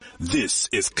This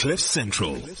is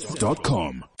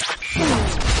CliffCentral.com.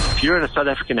 If you're in a South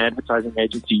African advertising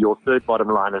agency, your third bottom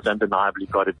line has undeniably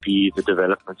got to be the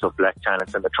development of black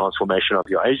talent and the transformation of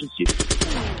your agency.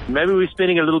 Maybe we're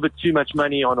spending a little bit too much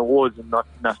money on awards and not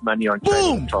enough money on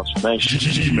training and transformation.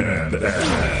 G-Man, the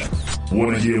ad-man.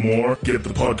 Want to hear more? Get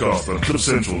the podcast on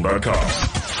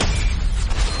CliffCentral.com.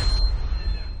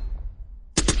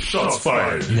 Shots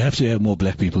fired. You have to have more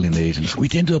black people in the agency. We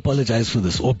tend to apologize for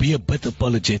this or be a bit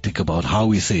apologetic about how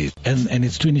we say it. And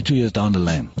it's 22 years down the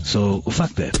line. So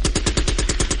fuck that.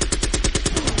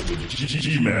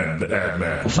 G-Man, the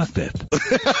ad-man. Fuck that.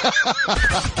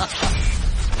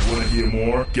 Want to hear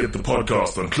more? Get the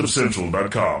podcast on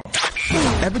CliffCentral.com.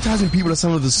 Advertising people are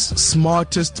some of the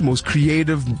smartest, most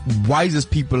creative,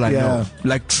 wisest people I know.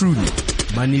 Like, truly.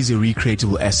 Money is a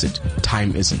recreatable asset.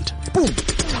 Time isn't. Boom.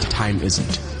 Time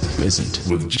isn't.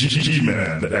 With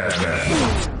G-Man, the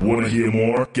ad-man. Want to hear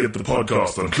more? Get the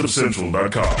podcast on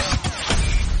CliffCentral.com.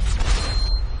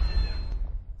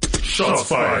 Shots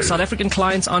fired. South African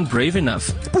clients aren't brave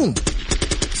enough. Boom.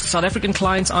 South African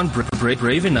clients aren't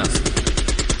brave enough.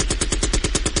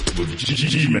 With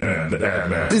G-Man, the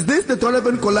ad-man. Is this the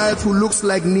Donovan Goliath who looks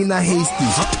like Nina Hasty?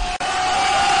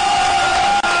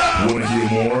 Want to hear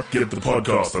more? Get the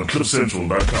podcast on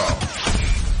CliffCentral.com.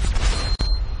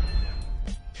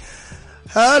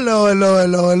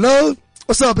 Hello.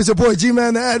 What's up? It's your boy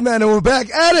G-Man, the ad man, and we're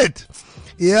back at it.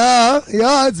 Yeah,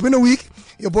 it's been a week.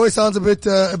 Your boy sounds a bit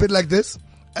like this.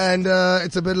 And,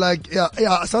 it's a bit like,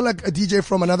 I sound like a DJ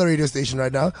from another radio station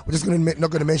right now. We're just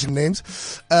not gonna mention names.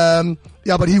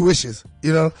 But he wishes,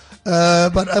 you know.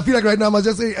 But I feel like right now I must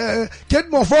just say,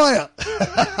 get more fire.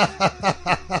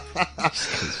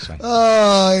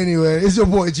 Anyway, it's your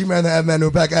boy G-Man, the ad man,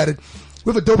 we're back at it.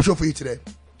 We have a dope show for you today.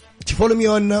 If you follow me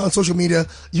on social media,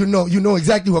 you know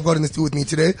exactly who I've got in the studio with me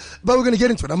today. But we're gonna get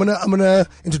into it. I'm gonna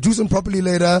introduce him properly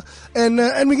later, and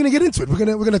we're gonna get into it.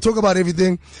 We're gonna talk about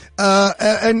everything.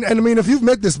 And I mean, if you've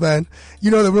met this man, you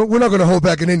know that we're not gonna hold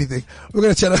back on anything. We're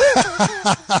gonna chat.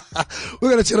 We're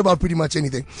gonna chat about pretty much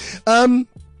anything.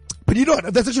 But you know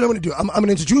what? That's actually what I'm going to do. I'm going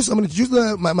to introduce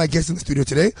my guest in the studio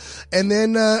today. And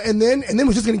then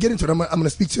we're just going to get into it. I'm going to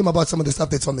speak to him about some of the stuff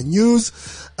that's on the news.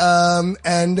 And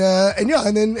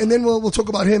then we'll talk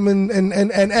about him and.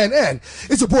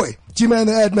 It's your boy, G-Man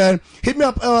the ad man. Hit me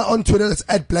up, on Twitter. That's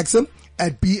 @Blaxem.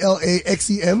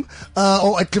 @BLAXEM,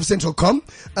 or at CliffCentral.com.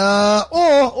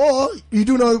 Or you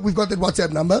do know we've got that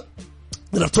WhatsApp number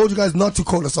that I've told you guys not to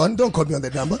call us on. Don't call me on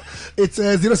that number. It's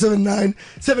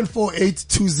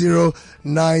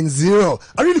 079-748-2090.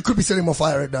 I really could be setting more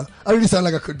fire right now. I really sound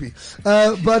like I could be.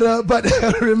 But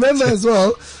remember as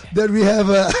well that we have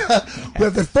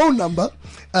the phone number.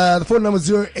 The phone number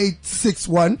is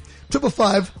 0861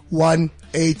 555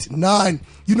 189.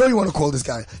 You know you want to call this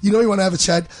guy. You know you want to have a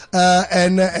chat,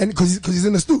 and cause he's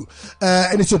in the stew.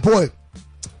 And it's your boy.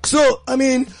 So, I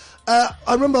mean, I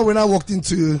remember when I walked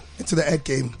into the ad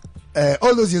game,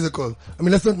 all those years ago. I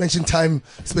mean, let's not mention time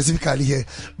specifically here,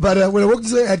 but when I walked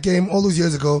into the ad game all those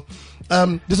years ago,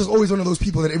 this was always one of those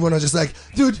people that everyone was just like,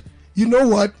 dude, you know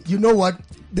what?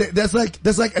 That's like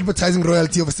advertising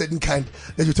royalty of a certain kind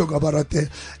that you're talking about out there,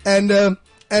 and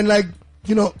like,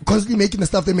 you know, constantly making the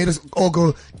stuff that made us all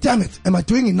go, damn it, am I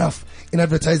doing enough in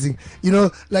advertising? You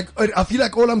know, like, I feel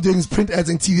like all I'm doing is print ads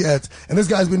and TV ads. And this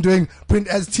guy's been doing print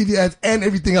ads, TV ads, and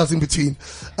everything else in between.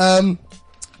 But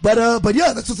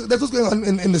yeah, that's what's going on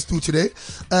in the studio today.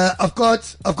 I've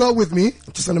got with me,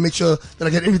 just want to make sure that I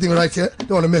get everything right here.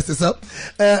 Don't want to mess this up.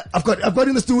 I've got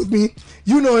in the studio with me.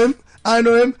 You know him. I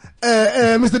know him.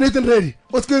 Mr. Nathan Reddy.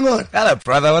 What's going on? Hello,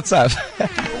 brother. What's up?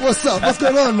 What's up? What's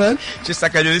going on, man? Just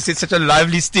like I noticed, it's such a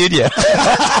lively studio.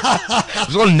 I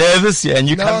was all nervous here, and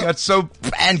you coming out so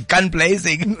gun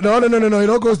blazing. No. It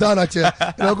all goes down, actually.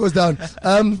 It all goes down.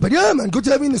 But yeah, man, good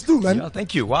to have you in the studio, man. Yeah,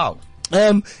 thank you. Wow.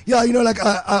 Yeah, you know, like,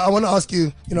 I want to ask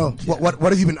you, you know, what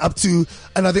have you been up to?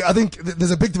 And I think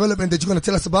there's a big development that you're going to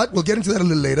tell us about. We'll get into that a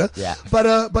little later. Yeah.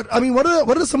 But I mean, what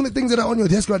are some of the things that are on your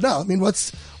desk right now? I mean,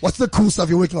 what's the cool stuff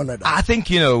you're working on right now? I think,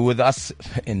 you know, with us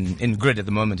in Grid at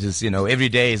the moment is, you know, every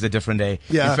day is a different day.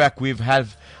 Yeah. In fact, we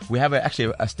have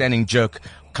actually a standing joke.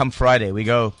 Come Friday, we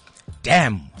go,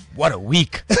 damn, what a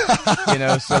week. You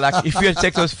know, so like if you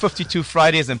take those 52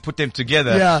 Fridays and put them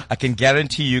together, I can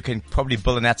guarantee you can probably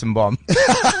build an atom bomb.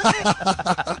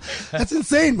 That's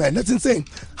insane, man. That's insane.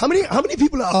 How many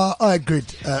people are at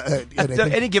Grid? At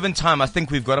any given time, I think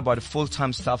we've got about a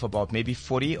full-time staff, about maybe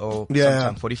 40 or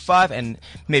sometimes 45, and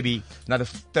maybe another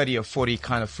 30 or 40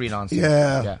 kind of freelancers.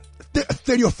 Yeah.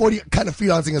 30 or 40 kind of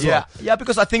freelancing as well. Yeah,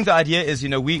 because I think the idea is, you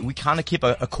know, we kind of keep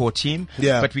a core team,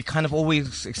 but we kind of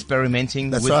always experiment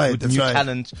experimenting with new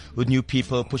talent, with new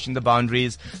people, pushing the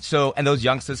boundaries. So, and those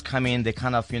youngsters come in, they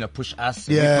kind of, push us,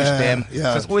 and we push them.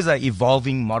 So it's always an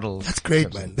evolving model. That's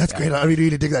great, man. That's great. I really,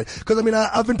 really dig that. Because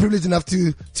I've been privileged enough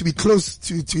to be close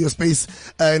to your space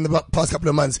in the past couple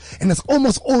of months, and there's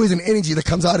almost always an energy that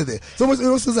comes out of there. It almost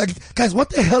feels like, guys, what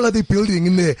the hell are they building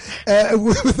in there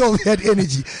with all that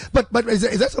energy? But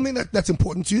is that something that's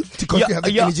important to you, to constantly have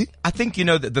that energy? I think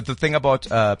the thing about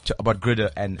Grid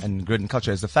and Grid and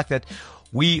culture is the fact that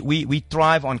we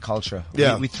thrive on culture.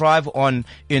 Yeah. We thrive on,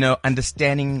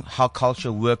 understanding how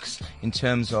culture works in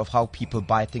terms of how people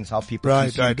buy things, how people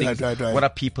consume things. Right. What are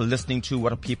people listening to?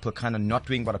 What are people kind of not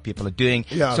doing? What are people doing?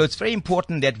 Yeah. So it's very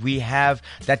important that we have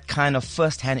that kind of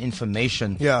first-hand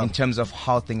information in terms of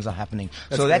how things are happening.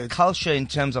 So that culture in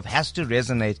terms of has to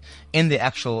resonate in the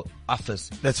actual office.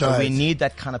 That's right. So we need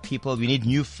that kind of people. We need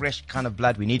new, fresh kind of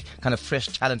blood. We need kind of fresh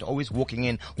talent, always walking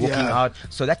in, walking out.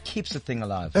 So that keeps the thing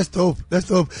alive. That's dope. Yeah.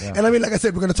 And like I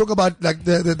said, we're going to talk about like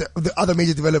the other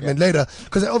major development later,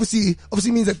 because it obviously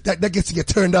means that gets to get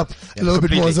turned up a little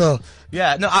bit more as well.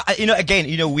 Yeah, no,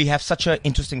 again, we have such an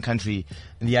interesting country,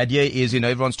 and the idea is,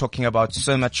 everyone's talking about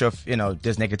so much of,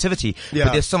 there's negativity,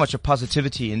 but there's so much of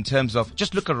positivity in terms of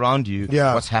just look around you,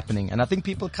 what's happening. And I think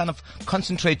people kind of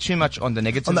concentrate too much on the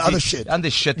negativity. On the other shit.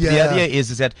 The idea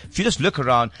is that if you just look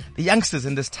around, the youngsters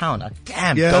in this town are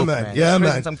damn dope, man. Yeah,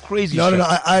 man. Some crazy shit. No,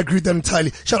 I agree with that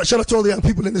entirely. Shout out to all the young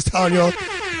people in this town, yo.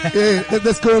 Yeah,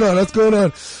 that's going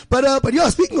on. But yeah,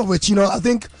 speaking of which, I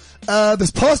think,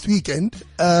 this past weekend,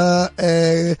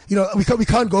 we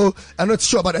can't go. I'm not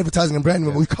sure about advertising and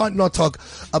branding, but we can't not talk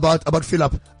about Fill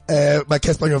Up by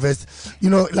Cassper Nyovest.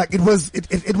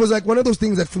 It was like one of those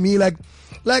things that for me,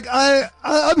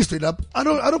 I'll be straight up. I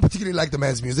don't particularly like the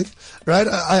man's music, right?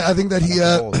 I think that he,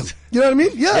 you know what I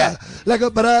mean? Yeah.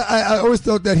 But I always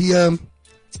thought that he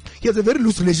has a very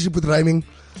loose relationship with rhyming.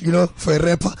 For a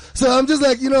rapper. So I'm just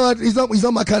like, he's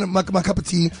not my kind of my cup of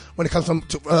tea when it comes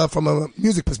from a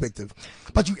music perspective.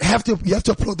 But you have to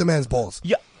applaud the man's balls.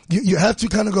 Yeah. You have to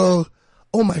kind of go,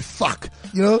 oh my fuck,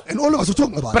 and all of us are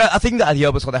talking about but it. I think the idea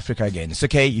about South Africa again, it's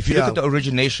okay. If you look at the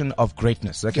origination of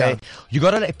greatness, you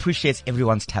gotta appreciate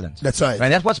everyone's talent. That's right.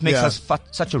 And that's what makes us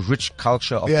such a rich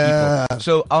culture of people.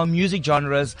 So our music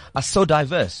genres are so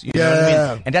diverse. You know what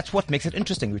I mean? And that's what makes it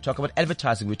interesting. We talk about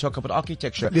advertising, we talk about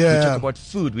architecture, we talk about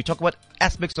food, we talk about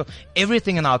aspects of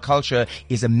everything in our culture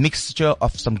is a mixture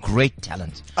of some great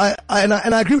talent. I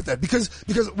agree with that because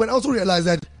when I also realized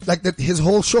that that his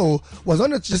whole show was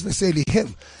not just necessarily him.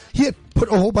 He had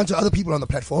put a whole bunch of other people on the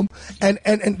platform, and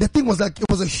the thing was it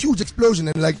was a huge explosion,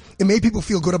 and it made people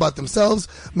feel good about themselves,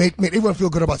 made everyone feel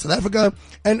good about South Africa,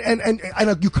 and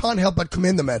you can't help but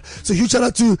commend the man. So huge shout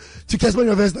out to Cassper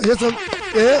Nyovest.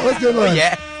 What's going on?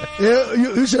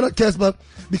 Huge shout out Cassper,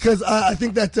 because I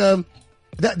think that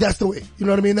that's the way. You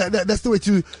know what I mean? That's the way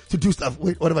to do stuff.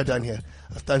 Wait, what have I done here?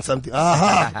 I've done something.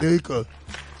 Aha, there you go.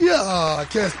 Yeah,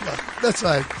 Cassper. That's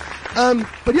right.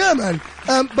 But yeah, man.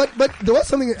 But there was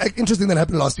something interesting that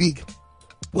happened last week.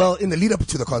 Well, in the lead up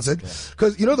to the concert,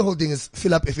 because the whole thing is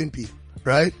Fill Up FNP,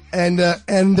 right? And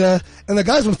the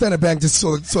guys from Standard Bank just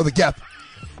saw the gap,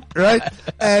 right?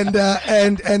 And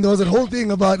there was a whole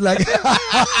thing about like.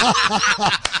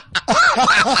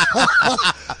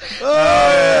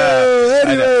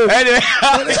 Anyway.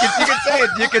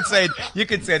 You can say it.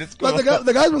 It's cool. But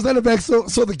the guys from Standard Bank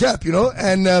saw the gap,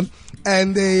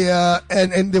 and they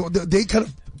kind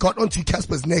of got onto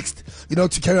Cassper's next,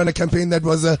 to carry on a campaign that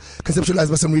was conceptualized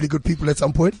by some really good people at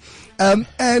some point. And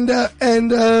I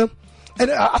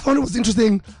found it was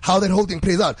interesting how that whole thing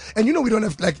plays out. And we don't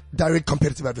have direct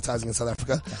competitive advertising in South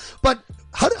Africa, but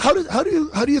how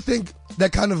do you think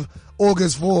that kind of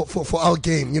augurs for our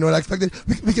game? Like the fact that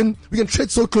we can tread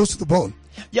so close to the bone.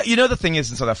 Yeah, the thing is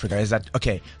in South Africa is that,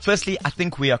 okay, firstly, I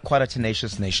think we are quite a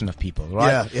tenacious nation of people,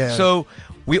 right? Yeah. So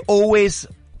we always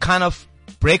kind of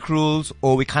break rules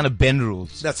or we kind of bend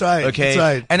rules. That's right. Okay. That's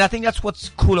right. And I think that's what's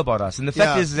cool about us. And the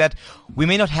fact is that we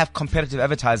may not have competitive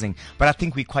advertising, but I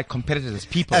think we're quite competitive as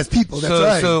people. That's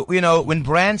right. So, when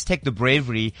brands take the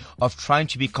bravery of trying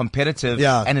to be competitive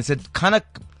and it's a kind of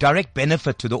direct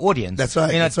benefit to the audience. That's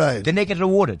right. That's right. Then they get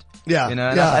rewarded.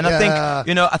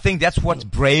 I think that's what's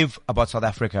brave about South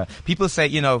Africa. People say,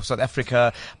 South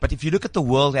Africa, but if you look at the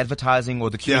world advertising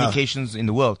or the communications in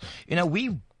the world,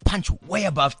 we punch way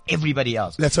above everybody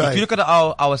else. That's right. If you look at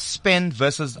our spend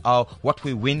versus what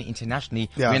we win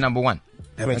internationally, we're number one.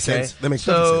 That makes sense. That makes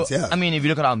perfect sense, yeah. I mean, if you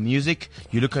look at our music,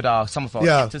 you look at some of our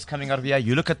actors coming out of here,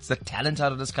 you look at the talent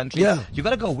out of this country, you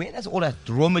gotta go, where does all that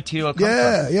raw material come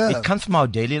from? Yeah. It comes from our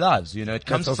daily lives, you know, it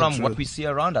comes from what we see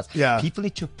around us. Yeah. People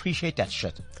need to appreciate that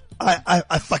shit.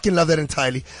 I fucking love that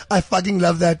entirely. I fucking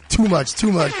love that too much.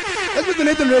 That's Mr.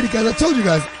 Nathan Reddy, guys. I told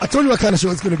you what kind of show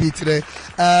it's going to be today.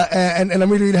 And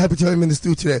I'm really, really happy to have him in the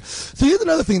studio today. So here's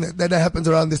another thing that happens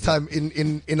around this time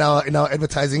in our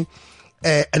advertising.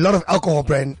 A lot of alcohol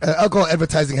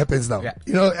advertising happens now. Yeah.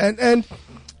 You know, and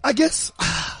I guess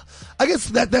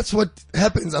that's what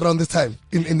happens around this time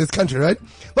in this country, right?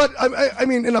 But I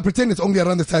mean, and I pretend it's only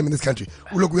around this time in this country.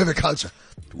 Look, we have a culture.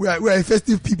 We're a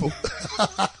festive people.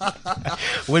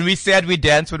 When we sad, we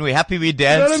dance. When we're happy, we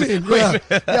dance. You know what I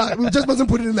mean? Yeah. We just mustn't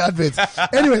put it in the adverts.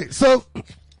 Anyway, so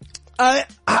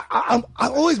I've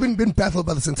always been baffled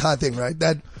by this entire thing, right?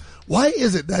 That why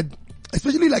is it that,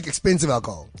 especially like expensive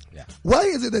alcohol, why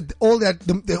is it that all that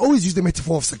they always use the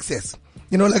metaphor of success?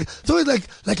 You know, like, so it's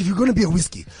like if you're going to be a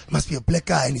whiskey, it must be a black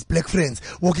guy and his black friends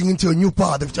walking into a new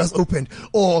bar they've just opened,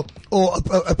 or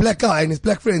a black guy and his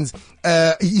black friends,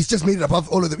 he's just made it above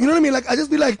all of them. You know what I mean? Like, I just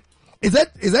be like, is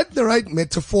that the right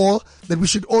metaphor that we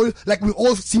should all, like, we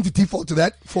all seem to default to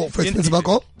that for expensive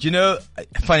alcohol? Do you know,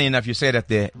 funny enough, you say that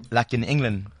they're, like in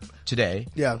England today,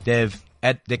 they're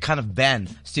kind of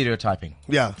banned stereotyping.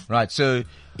 Yeah. Right. So,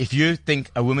 if you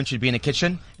think a woman should be in a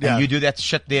kitchen and you do that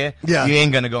shit there, you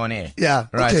ain't gonna go on air. Yeah.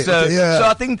 Right. Okay, so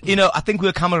I think, I think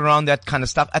we're coming around that kind of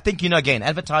stuff. I think, again,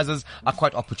 advertisers are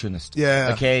quite opportunist. Yeah.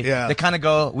 Okay. Yeah. They kind of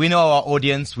go, we know our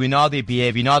audience, we know how they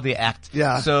behave, we know how they act.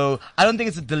 Yeah. So I don't think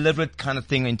it's a deliberate kind of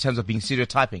thing in terms of being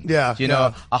stereotyping.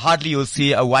 Yeah. Hardly you'll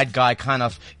see a white guy kind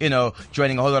of,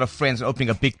 joining a whole lot of friends and opening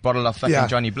a big bottle of fucking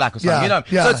Johnny Black or something.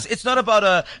 So it's not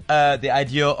about the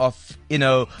idea of,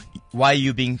 why are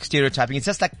you being stereotyping? It's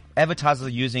just like advertisers are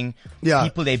using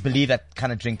people they believe that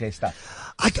kind of drink their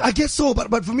stuff. I guess so,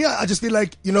 but for me, I just feel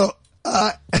like,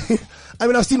 I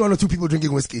mean, I've seen one or two people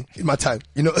drinking whiskey in my time,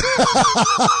 one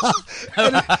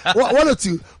or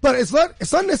two, but it's not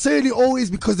necessarily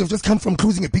always because they've just come from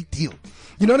cruising a big deal.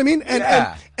 You know what I mean? And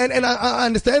I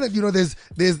understand that,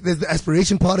 there's the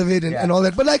aspiration part of it and all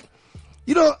that, but like,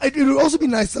 it would also be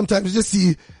nice sometimes to just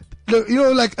see, and you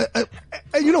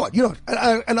know what,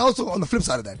 and also on the flip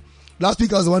side of that, last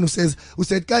week I was the one who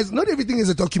said, guys, not everything is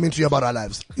a documentary about our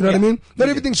lives. You know what I mean? Not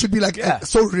everything should be like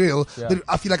so real that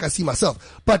I feel like I see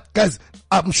myself. But guys,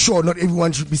 I'm sure not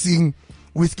everyone should be seeing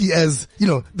whiskey as,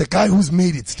 the guy who's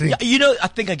made it drink. Yeah, I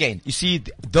think again, you see,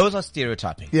 those are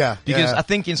stereotyping. Yeah. Because I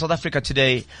think in South Africa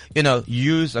today, you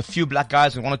use a few black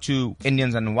guys and one or two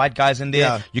Indians and white guys in there.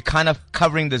 Yeah. You're kind of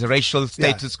covering this racial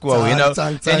status quo, you know what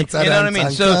I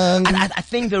mean? So, and I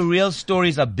think the real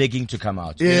stories are beginning to come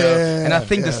out. And I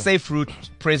think the safe route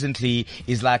presently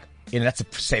is like, that's a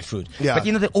safe route. Yeah. But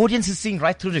the audience is seeing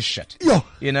right through this shit. And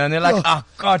they're like, oh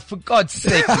God, for God's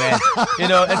sake, man.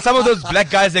 And some of those black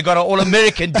guys, they got an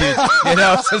all-American dude.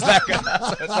 So it's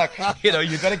like,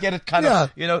 you gotta get it kind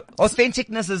of,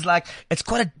 authenticness is like, it's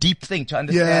quite a deep thing to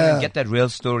understand and get that real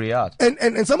story out.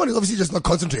 And someone is obviously just not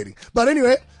concentrating. But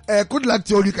anyway, good luck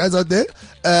to all you guys out there.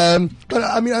 But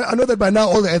I mean, I know that by now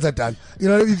all the ads are done.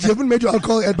 If you haven't made your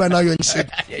alcohol ad by now, you're in shit.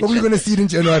 Probably going to see it in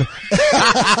January.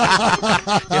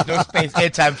 There's no space,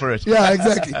 airtime for it. Yeah,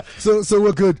 exactly. So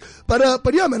we're good. But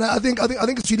yeah, man, I think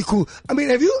it's really cool. I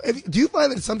mean, do you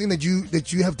find that it's something that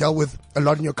you have dealt with a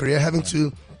lot in your career, having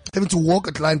to walk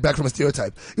a client back from a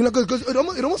stereotype, because it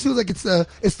almost feels like it's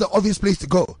the obvious place to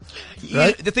go,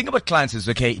 right? The thing about clients is,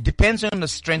 it depends on the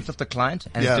strength of the client,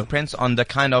 and it depends on the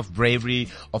kind of bravery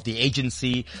of the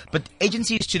agency. But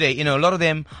agencies today, a lot of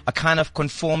them are kind of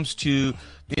conforms to,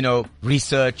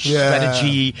 research,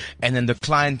 strategy, and then the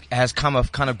client has kind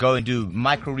of go and do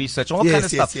micro research, all kind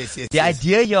of stuff. The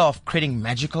idea here of creating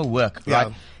magical work,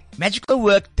 right? Magical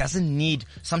work doesn't need,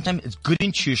 sometimes it's good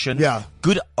intuition,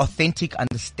 good authentic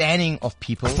understanding of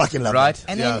people. I fucking love right?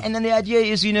 That. And then the idea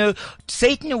is,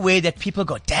 say it in a way that people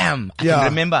go, damn, I can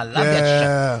remember, I love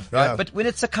that shit. Right? Yeah. But when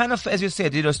it's a kind of, as you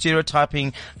said,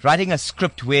 stereotyping, writing a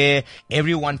script where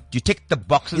you tick the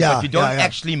boxes, but you don't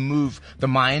actually move the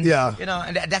mind,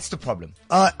 and that's the problem.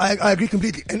 I agree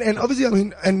completely. And obviously, I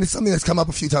mean, and it's something that's come up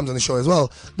a few times on the show as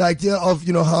well. The idea of,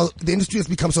 how the industry has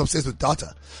become so obsessed with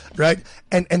data, right?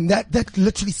 And that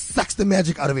literally sucks the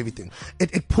magic out of everything.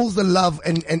 It pulls the love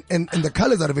and the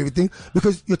colors out of everything,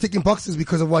 because you're ticking boxes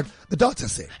because of what the data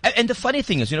say. And the funny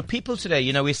thing is, people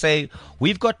today, we say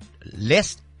we've got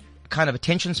less kind of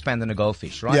attention span than a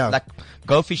goldfish, right? Yeah. Like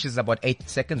goldfish is about 8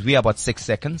 seconds. We are about 6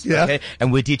 seconds. Yeah. Okay.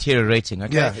 And we're deteriorating.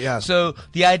 Okay. Yeah, yeah. So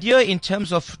the idea in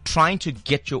terms of trying to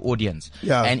get your audience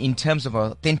and in terms of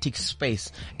authentic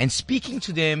space and speaking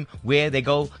to them where they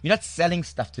go, you're not selling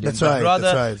stuff to them. That's right, Rather,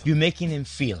 that's right. you're making them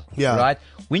feel. Yeah. Right.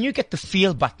 When you get the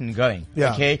feel button going,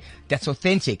 okay, that's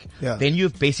authentic. Yeah. Then you're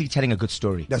basically telling a good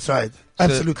story. That's right.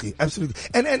 Absolutely.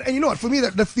 And you know what? For me,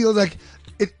 that feels like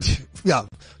it. Yeah.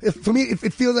 For me,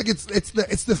 it feels like it's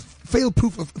the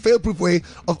fail-proof way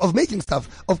of making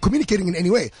stuff, of communicating in any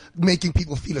way, making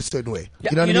people feel a certain way.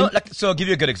 Yeah, you know what I mean? Like, so I'll give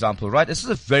you a good example, right? This is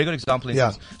a very good example.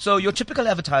 So your typical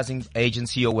advertising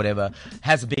agency or whatever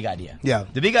has a big idea. Yeah.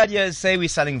 The big idea is, say we're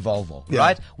selling Volvo,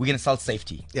 right? We're going to sell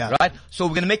safety, right? So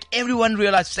we're going to make everyone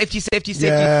realize safety.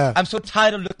 Yeah. I'm so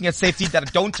tired of looking at safety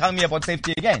that don't tell me about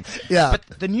safety again. Yeah.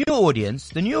 But the new audience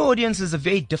is a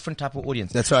very different type of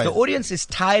audience. That's right. The audience is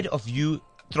tired of you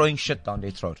throwing shit down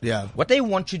their throat. Yeah. What they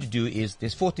want you to do is,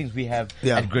 there's 4 things we have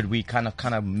at Grid. We kind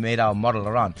of made our model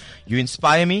around. You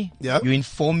inspire me. Yeah. You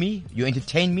inform me. You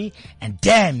entertain me. And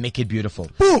damn, make it beautiful.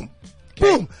 Boom.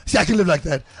 Boom. See, I can live like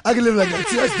that.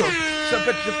 See, that's dope. So,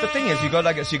 but the thing is, you go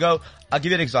like this. You go, I'll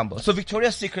give you an example. So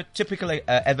Victoria's Secret, typical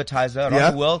advertiser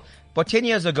around the world. But 10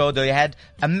 years ago, they had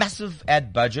a massive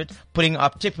ad budget putting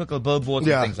up typical billboards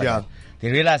and things like that. They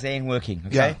realized they ain't working.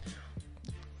 Okay. Yeah.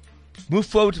 Move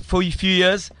forward for a few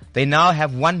years. They now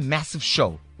have one massive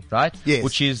show, right? Yes.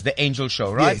 Which is the Angel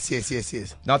Show, right?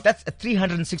 Yes. Now that's a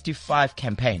 365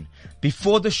 campaign.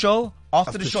 Before the show,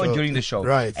 after the show, and during the show.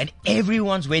 Right. And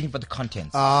everyone's waiting for the content.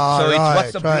 Ah, so right, it's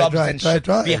what's the blobs and shit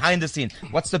right. behind the scene.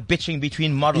 What's the bitching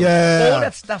between models. Yeah. All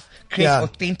that stuff creates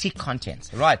authentic content.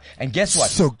 Right. And guess what?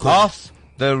 So good. Half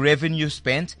the revenue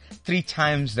spent, 3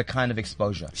 times the kind of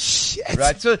exposure. Shit.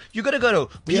 Right. So you gotta go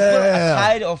to people are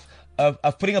tired of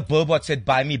putting a billboard said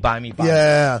buy me.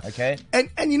 Okay.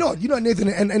 And you know Nathan,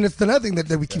 and it's another thing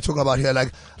that we keep talking about here,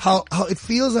 like how it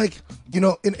feels like, you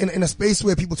know, in a space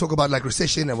where people talk about like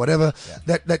recession and whatever,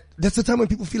 that's the time when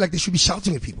people feel like they should be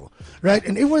shouting at people, right?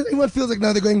 And everyone feels like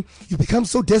now they're going, you become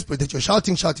so desperate that you're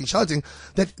shouting,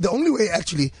 that the only way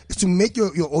actually is to make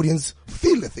your audience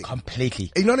feel the thing.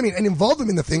 Completely. You know what I mean? And involve them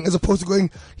in the thing as opposed to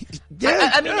going,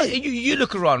 I mean, you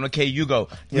look around, okay, you go,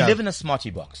 we live in a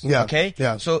smarty box, okay?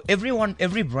 Yeah. So every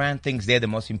brand thinks they're the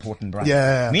most important brand.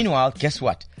 Yeah. Meanwhile, guess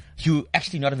what? You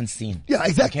actually not even seen. Yeah,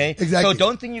 exactly. Okay? Exactly. So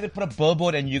don't think you could put a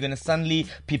billboard and you're gonna suddenly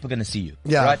people gonna see you.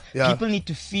 Yeah. Right? Yeah. People need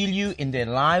to feel you in their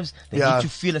lives. They need to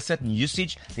feel a certain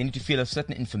usage. They need to feel a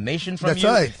certain information from That's you.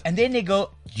 right. And then they go,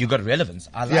 you got relevance.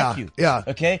 I like you. Yeah.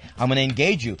 Okay? I'm gonna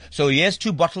engage you. So here's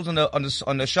 2 bottles on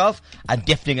the shelf. I'm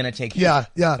definitely gonna take you.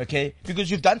 Yeah. Okay? Because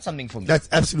you've done something for me. That's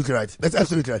absolutely right.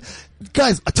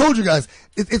 Guys, I told you guys,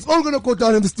 it's all going to go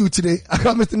down in the studio today. I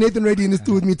got Mr. Nathan Reddy in the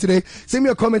studio with me today. Send me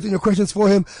a comment and your questions for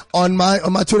him on my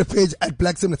Twitter page at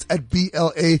Blaxem. It's at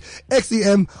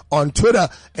BLAXEM on Twitter.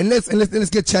 And let's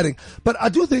get chatting. But I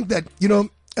do think that, you know,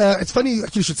 it's funny you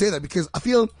actually should say that, because I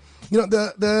feel, you know,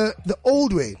 the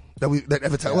old way that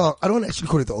advertising. Well, I don't actually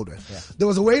call it the old way. There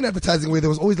was a way in advertising where there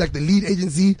was always like the lead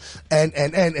agency and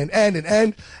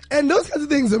those kinds of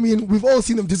things. I mean, we've all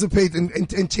seen them dissipate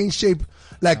and change shape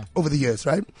like over the years,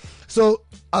 right? So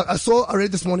I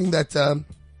read this morning that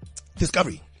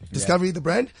Discovery, the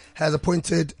brand, has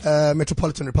appointed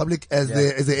Metropolitan Republic as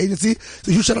their agency.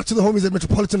 So you shout out to the homies at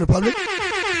Metropolitan Republic.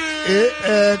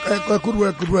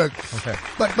 Good work. Okay.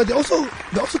 But they also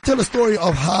tell a story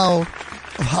of how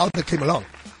that came along.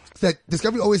 That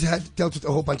Discovery always had dealt with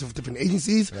a whole bunch of different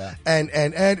agencies, and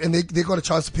they got a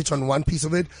chance to pitch on one piece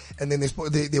of it, and then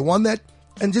they won that,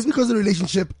 and just because of the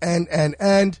relationship and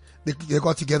they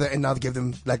got together and now they gave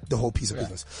them like the whole piece of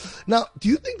business. Now, do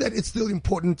you think that it's still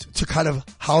important to kind of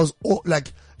house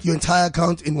like your entire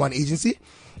account in one agency?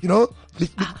 You know,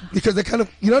 because they kind of,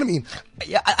 you know what I mean?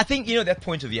 Yeah, I think, you know, that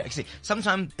point of view. Actually,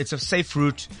 sometimes it's a safe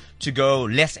route to go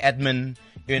less admin,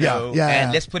 you know,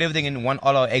 and let's put everything in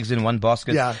all our eggs in one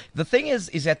basket. Yeah. The thing is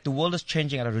that the world is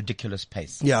changing at a ridiculous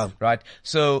pace. Yeah. Right?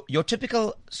 So your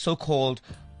typical so-called,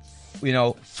 you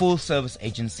know, full service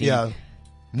agency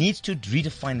needs to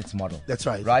redefine its model. That's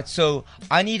right. Right? So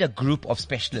I need a group of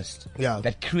specialists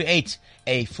that create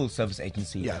a full service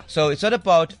agency. Yeah. So it's not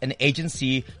about an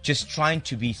agency just trying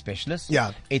to be specialists.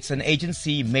 Yeah. It's an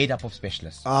agency made up of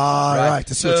specialists. Right.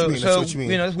 That's what you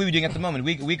mean. You know, that's what we're doing at the moment.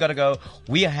 We gotta go.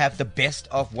 We have the best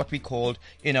of what we called,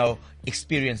 you know,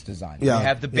 experience design. Yeah. We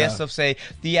have the best of, say,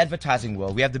 the advertising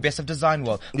world. We have the best of design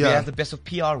world. We have the best of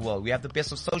PR world. We have the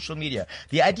best of social media.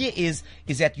 The idea is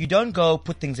that you don't go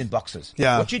put things in boxes.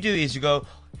 Yeah. What you do is you go,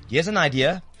 here's an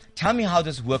idea. tell me how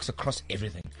this works across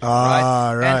everything.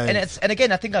 Right. And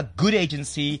again, I think a good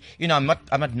agency, I'm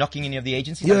not knocking any of the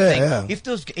agencies. I'm saying if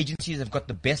those agencies have got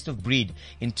the best of breed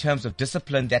in terms of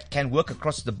discipline that can work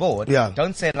across the board,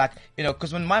 don't say like,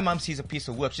 because when my mom sees a piece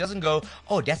of work, she doesn't go,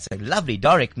 oh, that's a lovely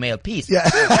direct mail piece. Yeah.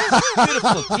 That's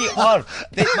beautiful PR.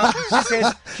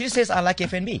 She says, I like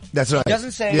FNB. That's right. She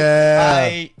doesn't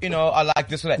say, I like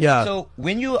this or that. Yeah. So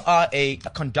when you are a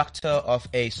conductor of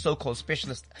a so-called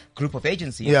specialist group of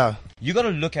agencies, you got to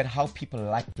look at how people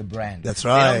like the brand. That's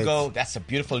right. They don't go, that's a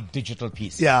beautiful digital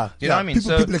piece. Yeah. Do you know what I mean?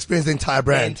 People experience the entire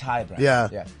brand. The entire brand.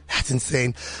 Yeah. That's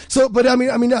insane. So, but I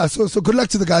mean, so good luck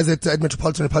to the guys at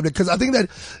Metropolitan Republic, because I think that,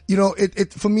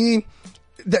 it for me,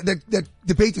 that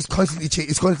debate is constantly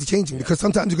changing, because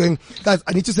sometimes you're going, guys,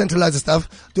 I need to centralize the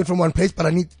stuff, do it from one place, but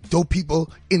I need dope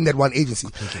people in that one agency.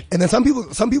 Okay. And then some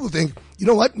people think, you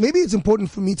know what, maybe it's important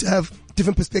for me to have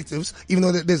different perspectives, even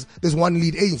though there's one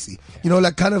lead agency.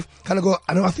 Like kind of go,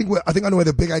 I think I know where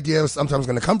the big idea is sometimes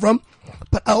going to come from,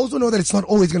 but I also know that it's not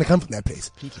always going to come from that place.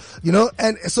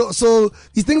 And so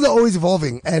these things are always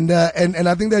evolving, and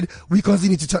I think that we constantly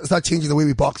need to start changing the way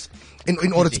we box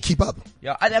in order to keep up.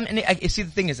 Yeah, I see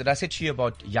the thing is that I said to you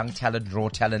about young talent, raw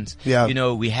talent. Yeah.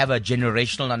 We have a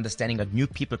generational understanding of new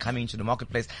people coming into the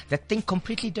marketplace that think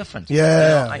completely different.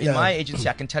 Yeah. In my agency,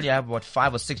 I can tell you I have about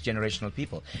 5 or 6 generational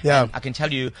people. Yeah. And I can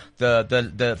tell you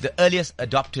the earliest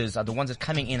adopters are the ones that are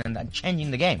coming in and are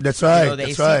changing the game. That's right.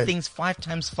 They see things 5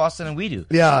 times faster than we do.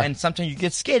 Yeah. And sometimes you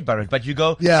get scared by it, but you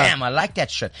go, damn, I like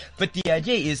that shit. But the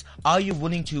idea is, are you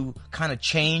willing to kind of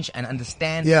change and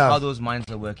understand how those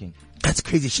minds are working? That's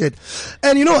crazy shit.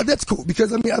 And you know what? That's cool,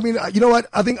 because I mean, you know what?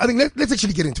 I think let's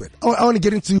actually get into it. I want to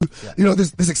get into,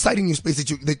 this exciting new space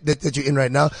that you're in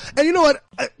right now. And you know what?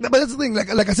 But that's the thing.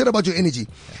 Like I said about your energy,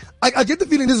 I get the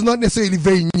feeling this is not necessarily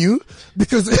very new,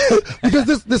 because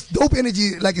this dope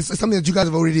energy, like, it's something that you guys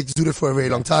have already exuded for a very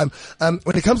long time.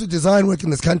 When it comes to design work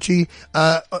in this country,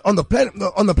 on the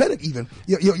planet even,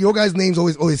 your guys' names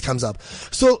always comes up.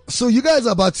 So you guys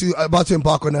are about to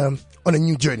embark on a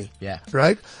new journey. Yeah.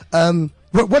 Right?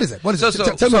 What is it? What is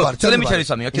it? Tell me about it. So let me tell you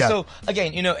something. Okay. Yeah. So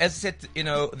again, as I said,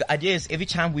 the idea is every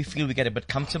time we feel we get a bit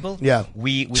comfortable,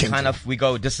 we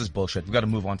go, this is bullshit. We got to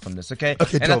move on from this. Okay.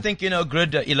 And dope. I think,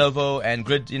 Grid, Ilovo and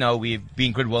Grid, we've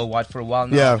been Grid worldwide for a while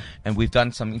now. Yeah. And we've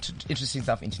done some interesting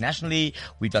stuff internationally.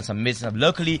 We've done some amazing stuff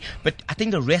locally. But I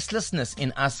think the restlessness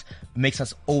in us makes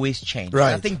us always change. Right.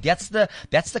 And I think that's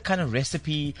the kind of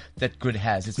recipe that Grid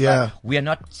has. It's like, we are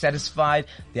not satisfied.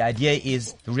 The idea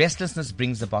is the restlessness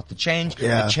brings about the change.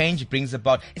 Yeah. The change brings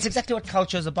about, it's exactly what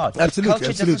culture is about. Absolutely.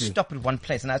 Culture doesn't stop at one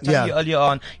place. And I was telling you earlier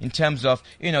on, in terms of,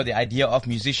 the idea of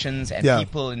musicians and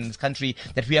people in this country,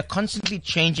 that we are constantly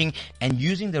changing and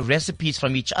using the recipes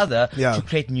from each other to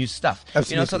create new stuff.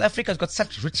 Absolutely. South Africa's got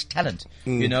such rich talent,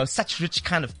 such rich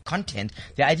kind of content.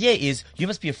 The idea is, you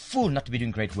must be a fool not to be doing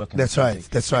great work. That's right.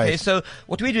 That's right. Okay, so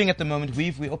what we're doing at the moment,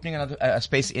 we're opening another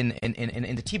space in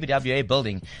the TBWA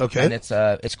building. Okay. And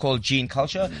it's called G in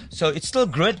Culture. So it's still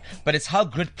Grid, but it's how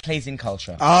Grid plays in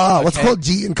culture. What's called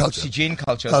G in Culture? G in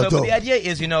Culture. Oh, so but the idea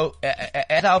is,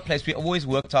 at our place, we always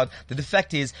worked out that the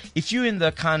fact is, if you're in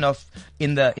the kind of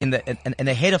in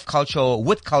the head of culture or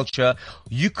with culture,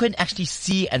 you can actually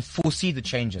see and foresee the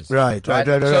changes. Right.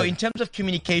 So in terms of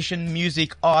communication,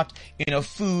 music, art,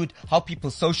 food, how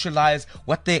people socialize,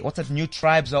 what the new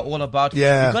tribes are all about.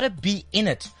 Yeah. You got to be in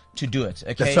it to do it.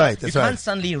 Okay. That's right. You can't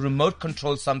suddenly remote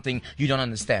control something you don't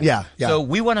understand. Yeah. So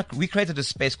we created a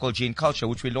space called G in Culture,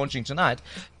 which we're launching tonight.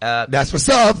 That's what's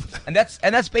up. And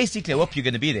that's basically, I hope you're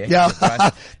going to be there. Yeah.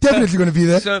 Right? Definitely going to be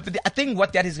there. So but I think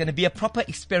what that is going to be a proper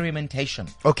experimentation.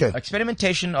 Okay.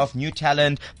 Experimentation of new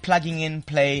talent, plugging in,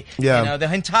 play. Yeah.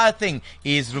 The entire thing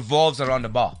revolves around a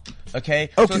bar. Okay?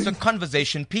 So it's a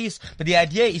conversation piece, but the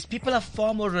idea is people are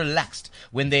far more relaxed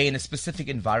when they're in a specific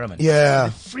environment. Yeah.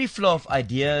 The free flow of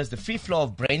ideas, the free flow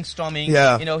of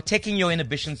brainstorming, taking your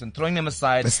inhibitions and throwing them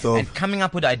aside and coming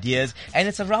up with ideas, and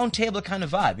it's a round table kind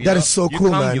of vibe. That is so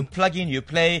cool, man. You plug in, you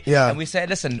play, and we say,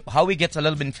 listen, how we get a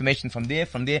little bit of information from there,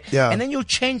 and then you'll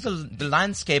change the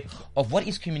landscape of what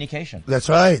is communication. That's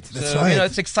right.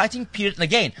 It's exciting period. And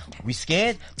again, we're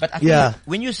scared, but I think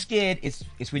when you're scared,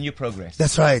 it's when you progress.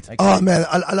 That's right. Okay. Oh man,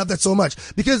 I love that so much,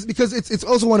 because it's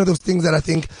also one of those things that I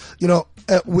think,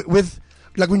 with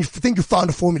like when you think you found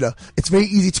a formula, it's very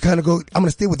easy to kind of go, I'm going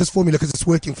to stay with this formula because it's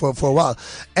working for a while.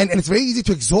 And it's very easy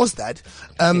to exhaust that,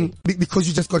 because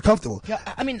you just got comfortable. Yeah,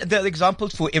 I mean, there are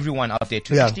examples for everyone out there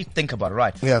to actually think about it,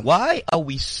 right? Yeah. Why are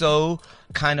we so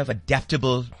kind of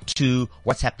adaptable to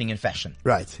what's happening in fashion?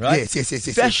 Right. Right?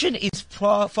 Yes. Fashion is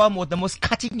far more the most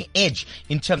cutting edge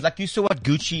in terms, like you saw what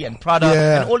Gucci and Prada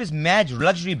and all these mad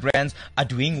luxury brands are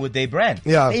doing with their brand.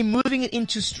 Yeah. They're moving it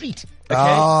into street.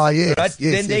 Okay? Yes. Right? Yes,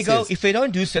 then they go, if they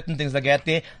don't do certain things like that,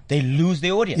 they lose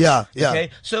their audience. Yeah.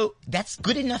 Okay? So that's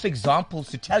good enough examples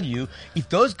to tell you if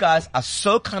those guys are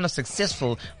so kind of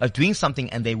successful at doing something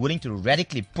and they're willing to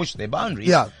radically push their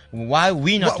boundaries, why are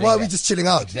we not why are we just chilling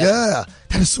out? Exactly. Yeah.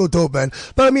 That is so dope, man.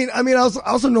 But I mean, I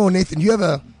also know, Nathan, you have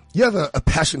a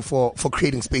passion for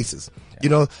creating spaces. You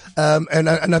know, and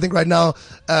I think right now,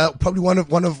 probably one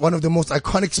of the most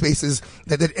iconic spaces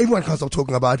that everyone can't stop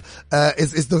talking about,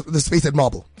 is the space at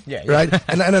Marble. Yeah. Right?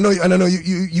 And I know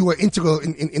you were integral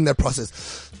in that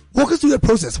process. Walk us through that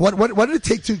process. What did it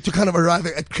take to kind of arrive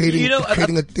at creating a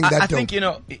thing that I dope?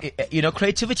 think,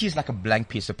 creativity is like a blank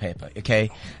piece of paper, okay?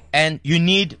 And you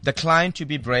need the client to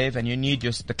be brave and you need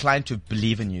the client to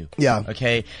believe in you. Yeah.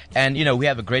 Okay? And, we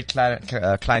have a great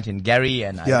client in Gary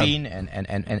and Irene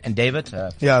and David.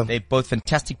 They're both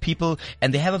fantastic people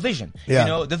and they have a vision.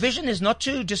 Yeah. The vision is not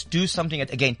to just do something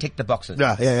that, again, tick the boxes.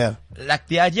 Yeah. Like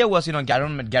the idea was,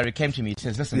 Gary came to me, he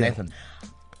says, listen, Nathan,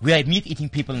 we are meat-eating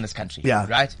people in this country. Yeah.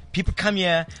 Right? People come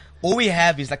here. All we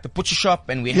have is like the butcher shop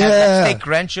and we have like steak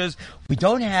ranchers. We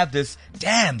don't have this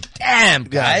damn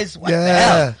guys. What the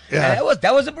hell? Yeah. And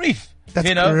that was a brief. That's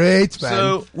great, man.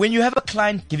 So when you have a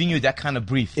client giving you that kind of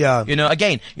brief,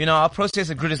 again, our process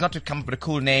at Grid is not to come up with a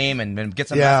cool name and get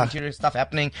some interior stuff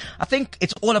happening. I think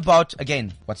it's all about,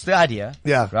 again, what's the idea?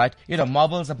 Yeah. Right?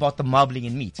 Marble's about the marbling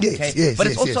in meat. Yes, okay? yes, but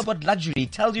it's yes, also yes. about luxury.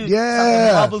 It tells you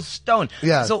marble stone.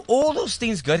 Yeah. So all those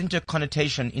things go into a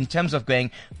connotation in terms of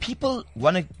going, people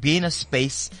want to be in a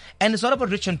space, and it's not about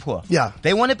rich and poor. Yeah.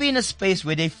 They want to be in a space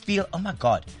where they feel, oh my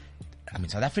God, I'm in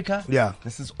South Africa. Yeah.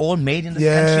 This is all made in this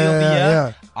country over here.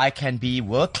 Yeah. I can be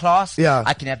world class. Yeah.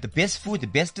 I can have the best food, the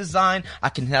best design. I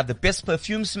can have the best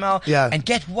perfume smell. Yeah. And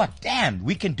get what? Damn,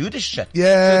 we can do this shit.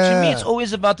 Yeah. So to me, it's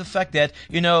always about the fact that,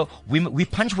 we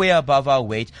punch way above our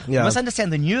weight. Yeah. We must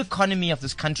understand the new economy of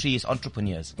this country is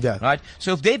entrepreneurs. Yeah. Right?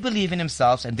 So if they believe in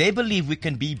themselves and they believe we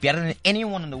can be better than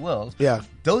anyone in the world. Yeah.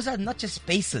 Those are not just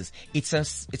spaces. It's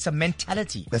a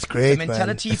mentality. That's great, It's a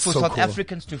mentality man. That's for so South cool.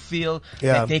 Africans to feel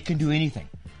that they can do anything.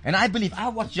 And I believe, I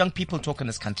watch young people talk in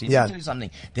this country. Let me tell you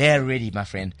something. They're ready, my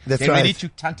friend. They're ready to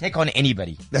take on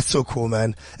anybody. That's so cool,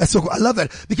 man. That's so cool. I love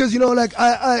that. Because,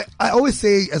 I always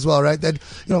say as well, right, that,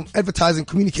 advertising,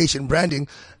 communication, branding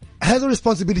has a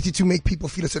responsibility to make people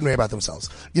feel a certain way about themselves.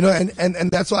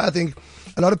 And that's why I think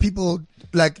a lot of people,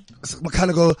 kind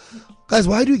of go, guys,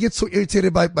 why do you get so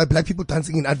irritated by black people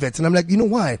dancing in adverts? And I'm like,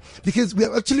 why? Because we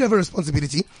actually have a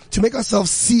responsibility to make ourselves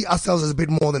see ourselves as a bit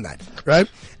more than that, right?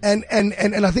 And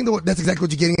I think that's exactly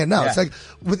what you're getting at now. Yeah. It's like,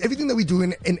 with everything that we do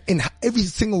in every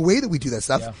single way that we do that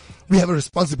stuff, we have a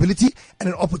responsibility and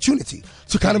an opportunity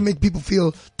to kind of make people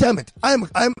feel, damn it, I'm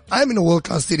in a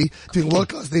world-class city doing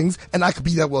world-class things and I could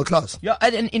be that world-class. Yeah,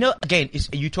 and again,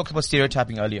 you talked about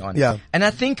stereotyping early on. Yeah. And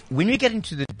I think when we get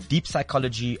into the deep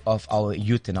psychology of our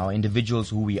youth and our individuals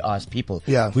who we are as people,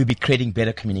 we'll be creating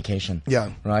better communication.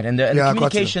 Yeah. Right? And the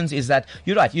communications is that,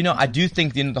 you're right, I do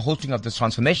think the whole thing of the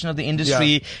transformation of the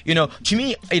industry, to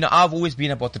me, I've always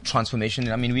been about the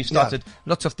transformation. I mean, we've started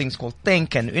lots of things called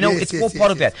Think and, it's all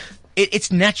part of that.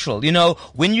 It's natural,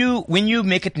 when you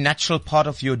make it natural part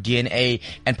of your DNA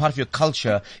and part of your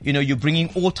culture, you're bringing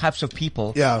all types of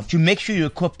people to make sure you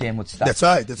equip them with stuff. That's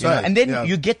right. That's right. And then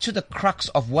you get to the crux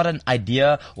of what an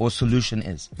idea or solution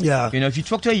is. Yeah. If you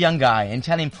talk to a young guy and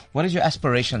tell him, what is your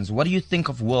aspirations? What do you think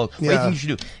of world? What do you think you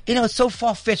should do? It's so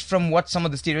far-fetched from what some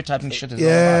of the stereotyping shit is all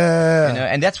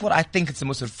about. And that's what I think is the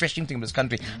most refreshing thing of this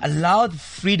country. Allow the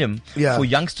freedom for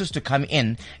youngsters to come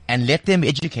in and let them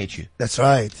educate you. That's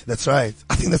right. That's right.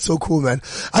 I think that's so cool, man.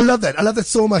 I love that. I love that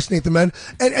so much, Nathan, man.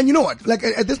 And you know what?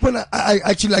 At this point, I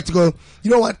actually like to go,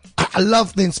 you know what? I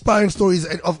love the inspiring stories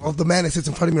of the man that sits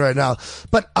in front of me right now.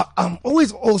 But I'm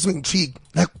always also intrigued.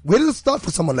 Where does it start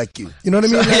for someone like you? You know what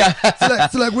I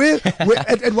mean? So where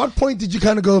at what point did you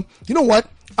kind of go, you know what?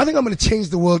 I think I'm going to change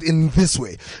the world in this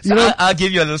way. I'll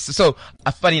give you a little. So,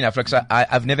 funny enough,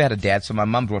 I've never had a dad, so my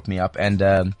mom brought me up, and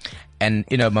my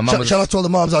mom. Shout out to all the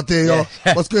moms out there, yo.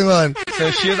 What's going on?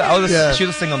 So she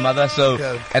was a single mother. So,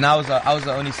 and I was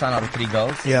the only son out of 3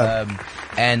 girls. Yeah.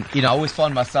 And, I always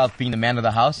found myself being the man of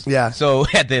the house. Yeah. So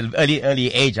at the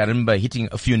early age, I remember hitting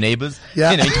a few neighbors,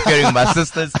 interfering with my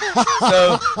sisters.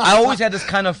 So I always had this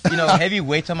kind of, heavy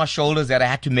weight on my shoulders that I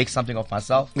had to make something of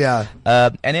myself. Yeah.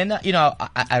 And then,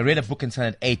 I read a book in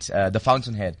Standard 8, The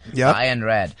Fountainhead, by Ayn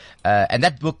Rand. And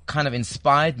that book kind of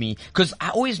inspired me because I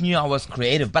always knew I was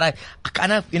creative, but I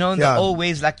kind of, in the old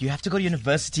ways, like you have to go to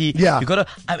university. Yeah. You got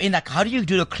to, how do you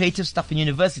do the creative stuff in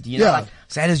university?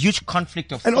 So I had this huge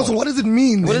conflict of and thought. Also, what does it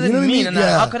mean? What does it mean? And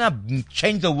how can I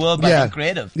change the world by being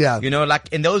creative? Yeah.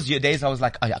 Like in those days, I was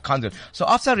like, I can't do it. So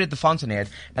after I read The Fountainhead,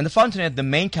 and The Fountainhead, the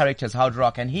main character is Howard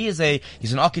Rock, and he's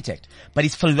an architect, but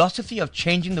his philosophy of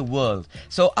changing the world.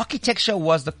 So architecture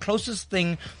was the closest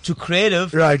thing to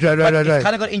creative. Right. It's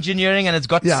kind of got engineering and it's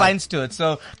got science to it.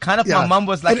 So kind of my mom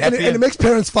was like happy. And it makes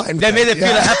parents fine. They made them feel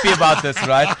happy about this,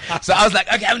 right? So I was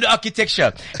like, okay, I'm doing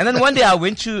architecture. And then one day I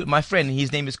went to my friend,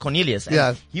 his name is Cornelius,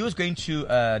 and he was going to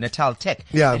Natal Tech.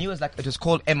 Yeah. And he was like, it was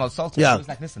called ML Salter. Yeah. He was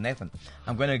like, listen, Nathan,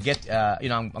 I'm going to get,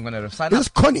 I'm going to sign It was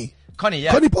up. Connie. Connie,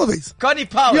 yeah. Connie Powers. Connie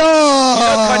Powers.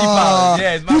 Yeah. Connie Powers.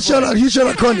 Yeah, it's my You shout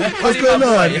out Connie. What's going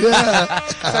on? Yeah.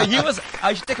 So I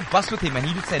used to take a bus with him and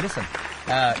he would say, listen,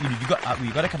 you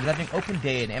got to come. They're having open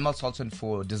day in ML Salton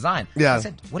for design. Yeah. I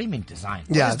said, what do you mean design?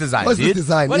 Yeah. What is design, What's dude? the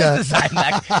design? What is design?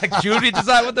 Like jewelry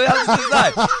design? What the hell is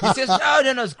design? He says,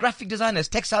 no, it's graphic design, there's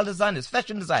textile design, there's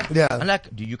fashion design. Yeah. I'm like,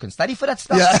 you can study for that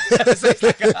stuff? Yeah. So he's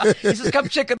like, he says, come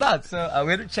check it out. So I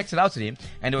went and checked it out with him,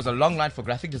 and there was a long line for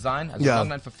graphic design, and a long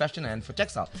line for fashion and for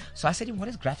textile. So I said to him, what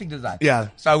is graphic design? Yeah.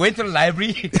 So I went to the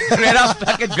library, read up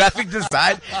back at graphic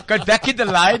design, got back in the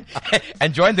line,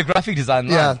 and joined the graphic design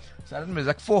line. Yeah. So I remember there's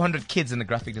like 400 kids in the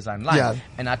graphic design line. Yeah.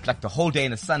 And I had like the whole day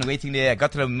in the sun waiting there. I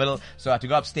got to the middle, so I had to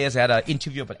go upstairs. I had an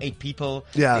interview of 8 people.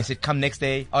 Yeah. They said, come next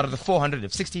day. Out of the 400,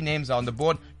 if 60 names are on the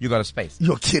board, you got a space.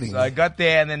 You're kidding. So I got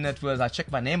there, and then I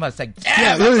checked my name. I was like,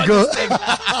 damn, there you go.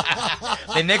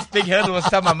 The next big hurdle was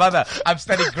tell my mother, I'm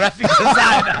studying graphic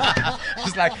design.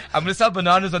 She's like, I'm going to sell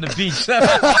bananas on the beach.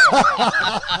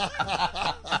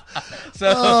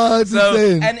 It's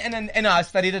insane. And I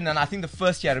studied it, and I think the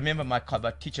first year, I remember my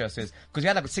teacher says, because we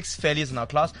had like 6 failures in our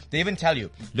class, they even tell you,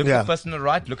 look at the person on the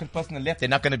right, look at the person on the left, they're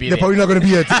not going to be They're there. probably not going to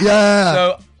be it. Yeah.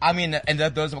 So, I mean, and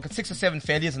those were 6 or 7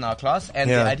 failures in our class, and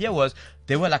the idea was,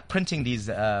 they were like printing these,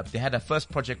 they had a first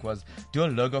project was do a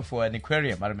logo for an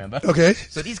aquarium, I remember. Okay.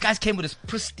 So these guys came with this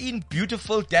pristine,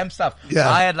 beautiful, damn stuff. Yeah. So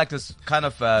I had like this kind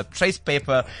of trace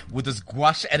paper with this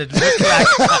gouache, and it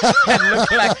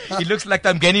looked like, it looks like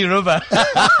the Mgeni River.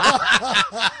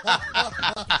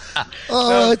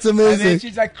 It's amazing. And then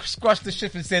she like squashed the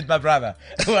shit and said, my brother,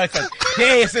 I said,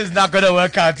 this is not going to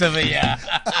work out over here.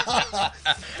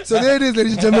 So there it is,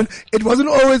 ladies and gentlemen. It wasn't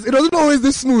always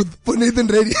this smooth for Nathan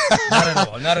Reddy.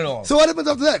 Not at all. So what happens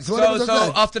after that? So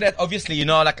after that, obviously,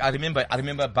 like I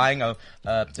remember buying so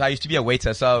I used to be a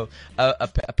waiter, so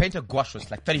a paint of gouache was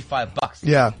like $35.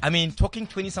 Yeah. I mean, talking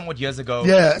 20 somewhat years ago.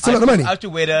 Yeah, it's a lot of money. I used to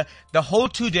waiter the whole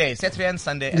 2 days, Saturday and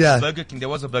Sunday, at Burger King. There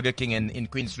was a Burger King in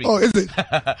Queen Street. Oh, is it?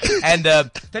 And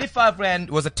 35 rand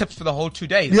was a tip for the whole 2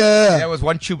 days. Yeah. There was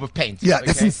 1 tube of paint. Yeah,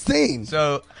 that's insane.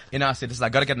 So, I said, listen, I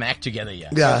gotta get my act together here.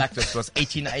 Yeah. So like this was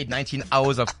 19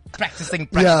 hours of practicing.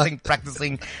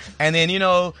 And then,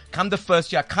 come the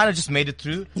first year, I kind of just made it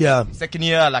through. Yeah. Second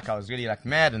year, like I was really like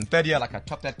mad. And third year, like I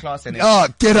topped that class. And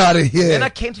then, get out of here. Then I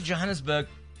came to Johannesburg.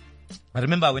 I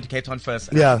remember I went to Cape Town first.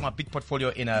 And I took my big portfolio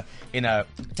in a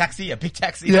taxi, a big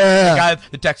taxi. Yeah.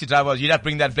 The taxi driver was, you not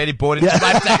bring that bloody board into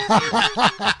my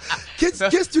taxi.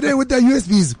 Kids today with their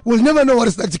USBs will never know what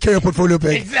it's like to carry a portfolio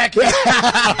bag. Exactly. So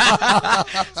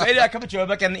anyway, I come to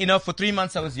Joburg, and for 3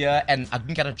 months I was here, and I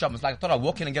didn't get a job. It's like I thought I'd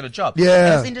walk in and get a job. Yeah.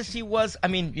 And this industry was,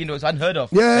 it's unheard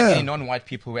of. Yeah. Like any non-white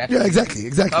people were actually. Yeah,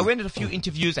 exactly. So I went to a few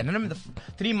interviews, and I remember the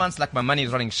 3 months, like my money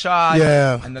is running shy.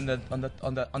 Yeah. And then on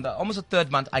the almost the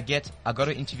third month, I got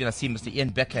an interview, and I see Mr. Ian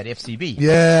Becker at FCB.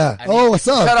 Yeah. What's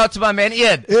up? Shout out to my man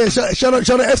Ian. Yeah, shout out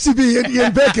FCB and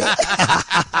Ian Becker.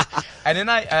 And then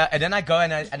I go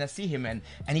and I see him, and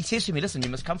he says to me, listen, you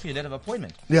must come for your letter of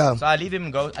appointment. Yeah. So I leave him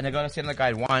and go, and I go to see another guy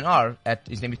at Y&R,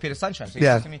 his name is Peter Sunshine. So he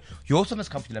says to me, you also must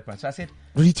come for your letter of appointment. So I said,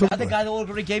 what are you talking the other about? guy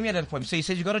already gave me a letter of appointment. So he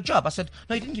says, you got a job. I said,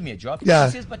 no, he didn't give me a job. Yeah.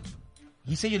 He says, but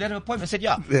he said, your letter of appointment. I said,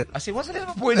 yeah. I said, what's the letter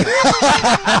of appointment?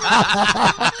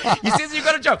 He says, you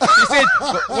got a job. He said,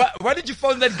 why did you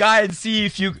phone that guy and see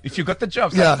if you got the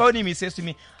job? So I phoned him. He says to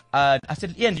me, I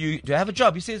said, Ian, do you have a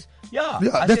job? He says, Yeah.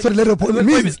 That's what a letter appointment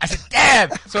means. I said, damn.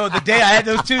 So the day I had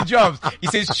those 2 jobs, he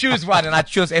says, choose one, and I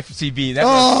chose FCB.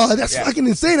 That's fucking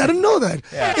insane. I didn't know that.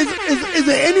 Yeah. Is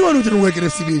there anyone who didn't work at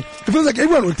FCB? It feels like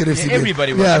everyone worked at FCB. Yeah,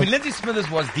 everybody was. Yeah. I mean, Lindsay Smithers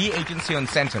was the agency on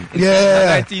Sandton. It's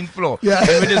Yeah. the 19th floor. Yeah. And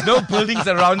when there's no buildings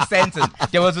around Sandton,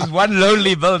 there was this one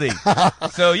lonely building.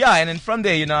 So yeah, and then from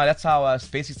there, that's how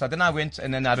basically started. Then I went,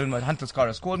 and then I don't know, Hunter's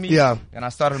Chorus called me. Yeah. And I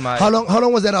started my. How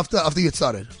long was that after you had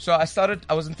started? So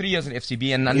I was in 3 years at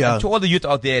FCB, and to all the youth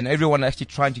out there and everyone actually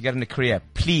trying to get in a career,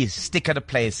 please stick at a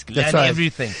place, learn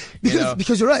everything.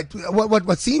 Because you're right.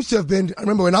 What seems to have been, I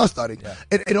remember when I was starting,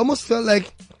 it almost felt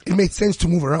like it made sense to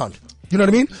move around. You know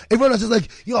what I mean? Everyone was just like,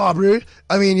 yo, bro,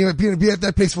 I mean, you're be at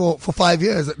that place for 5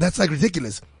 years. That's like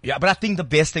ridiculous. Yeah, but I think the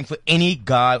best thing for any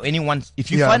guy, anyone,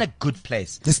 if you find a good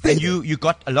place, and you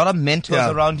got a lot of mentors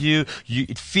around you,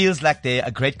 it feels like they're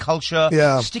a great culture.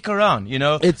 Yeah. Stick around,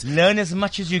 learn as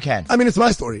much as you can. I mean, it's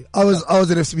my story. I was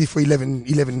at FCB for 11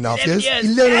 and a half years. 11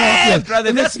 and a half years.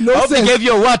 Brother, that's no sense. They gave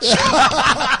you a watch.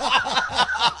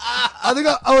 I think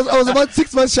I was about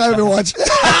 6 months shy of a watch.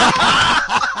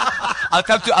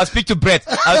 I'll speak to Brett.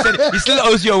 I'll say he still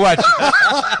owes you a watch.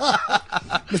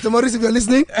 Mr. Morris, if you're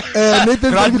listening,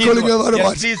 Nathan's going to be calling you about a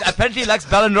watch. Please, apparently he likes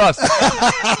Bell and Ross.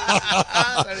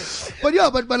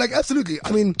 But like absolutely.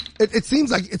 I mean, it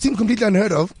seems completely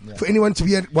unheard of for anyone to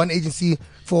be at one agency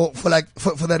for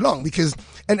that long, because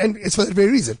and it's for that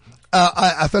very reason.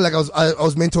 I felt like I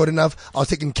was mentored enough. I was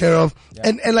taken care of,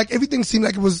 and like everything seemed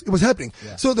like it was happening.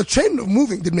 Yeah. So the trend of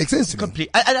moving didn't make sense to me.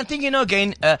 Completely. I think I'm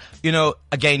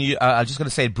just gonna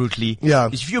say it brutally. Yeah.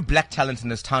 If you're black talent in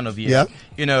this town over here,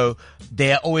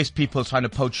 there are always people trying to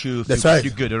poach you. That's right.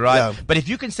 You're good, all right. Yeah. But if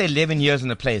you can say 11 years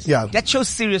in a place, that shows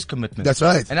serious commitment. That's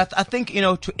right. And I think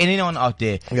to anyone out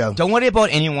there, don't worry about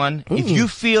anyone. If you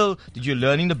feel that you're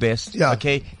learning the best,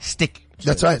 stick.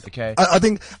 That's right. Okay. I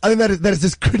think that is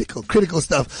just critical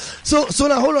stuff. So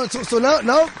now hold on. So now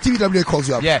TVWA calls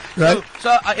you up. Yeah. Right.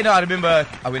 So I remember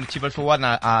I went to TVWA for one.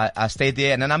 I stayed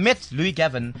there, and then I met Louis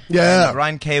Gavin. Yeah. And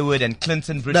Ryan Kaywood and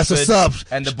Clinton Bridgeford. That's what's up.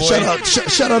 And the boys.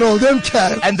 Shout out all them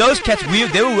cats. And those cats,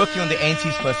 they were working on the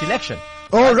ANC's first election.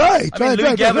 Oh, right.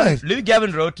 Louis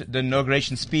Gavin wrote the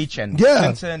inauguration speech, and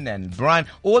Clinton and Brian,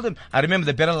 all of them. I remember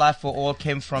the Better Life for All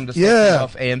came from the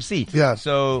of AMC. Yeah.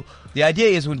 So the idea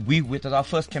is when we did our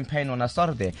first campaign when I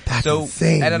started there. That's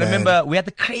insane, and I remember we had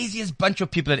the craziest bunch of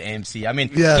people at AMC. I mean,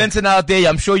 Clinton out there,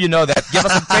 I'm sure you know that. Give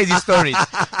us some crazy stories.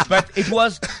 But it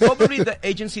was probably the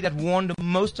agency that won the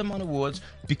most amount of awards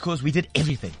because we did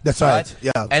everything. That's right.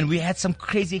 Yeah. And we had some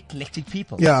crazy eclectic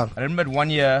people. Yeah. I remember 1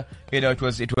 year, it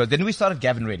was. Then we started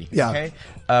Gavin Ready. Yeah. Okay.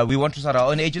 We wanted to start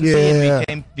our own agency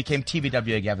and became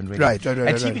TVWA Gavin Ready. Right.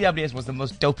 And TVWA was the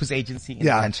most dopest agency in the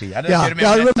country. I don't know if you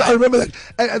I remember that.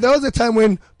 And there was a time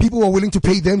when people were willing to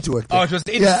pay them to work there. Oh, it was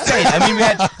insane. I mean, we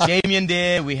had Damien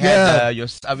there. We had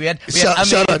we had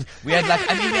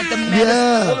the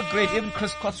man. All great. Even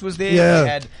Chris Kotz was there. Yeah. We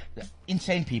had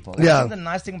insane people. And I think the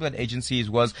nice thing about that agency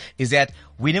is that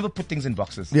we never put things in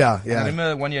boxes. Yeah. And I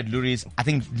remember one year at Lurie's. I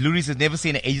think Lurie's has never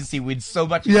seen an agency win so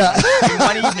much in 1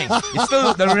 evening. It's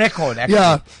still the record, actually.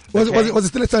 Yeah. Was it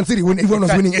still at Sun City when everyone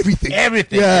was winning everything?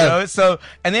 Everything. Yeah. So,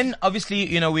 and then obviously,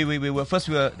 we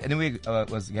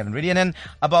was Gavin Ready. And then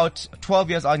about 12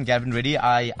 years on Gavin Ready,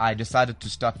 I decided to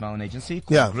start my own agency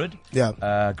called Grid.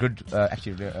 Yeah. Grid, so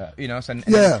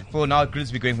for now,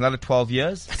 Grid's been going for another 12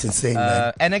 years. That's insane,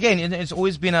 man. And again, it's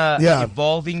always been a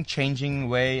evolving, changing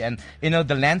way. And,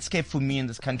 the landscape for me in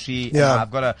this country,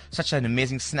 I've got such an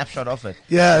amazing snapshot of it.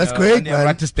 Yeah, that's great, man. I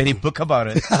write this penny book about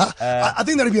it. I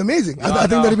think that'd be amazing. I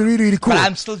think that'd be really, really cool. But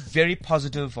I'm still very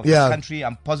positive of this country.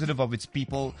 I'm positive of its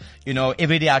people.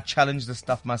 Every day I challenge this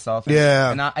stuff myself.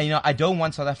 And I don't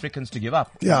want South Africans to give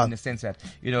up. Yeah. In the sense that,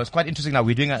 it's quite interesting now.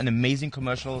 We're doing an amazing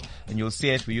commercial, and you'll see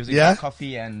it. We're using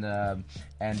coffee and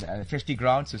freshly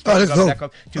ground. So that's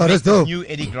dope. Make the new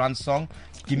Eddie Grant song.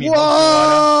 Give me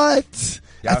what?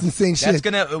 That's insane shit.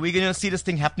 We're gonna see this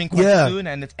thing happening quite soon,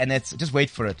 and it's just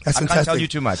wait for it. That's I can't tell you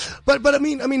too much. But I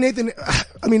mean Nathan,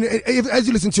 as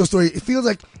you listen to your story, it feels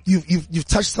like you've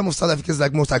touched some of South Africa's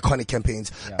like most iconic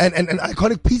campaigns and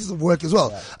iconic pieces of work as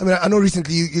well. I mean, I know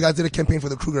recently you guys did a campaign for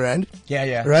the Kruger Rand.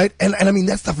 Yeah. Right? And I mean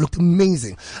that stuff looked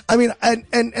amazing. I mean,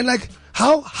 and like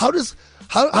how does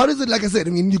it, like I said, I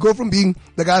mean, you go from being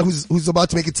the guy who's about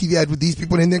to make a TV ad with these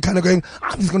people and then kind of going,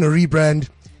 I'm just going to rebrand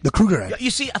the Kruger Rand.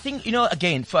 You see, I think,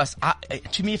 again, first,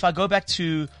 to me, if I go back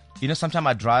to sometimes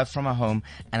I drive from my home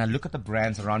and I look at the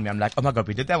brands around me. I'm like, oh my God,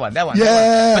 we did that one.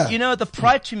 Yeah. But the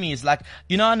pride to me is like,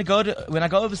 when I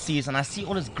go overseas and I see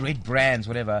all these great brands,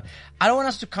 whatever, I don't want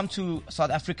us to come to South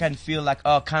Africa and feel like,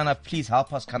 oh, kind of, please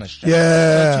help us kind of shit.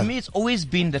 Yeah. So to me, it's always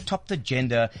been the top of the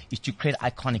agenda is to create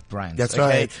iconic brands. That's okay?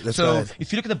 right. That's so right.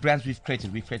 if you look at the brands we've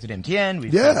created MTN,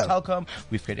 we've created Telkom,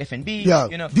 we've created FNB. Yeah.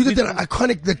 You did that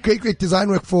iconic, that great design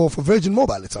work for Virgin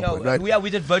Mobile at some point, right? Yeah, we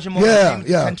did Virgin Mobile in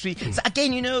the country. So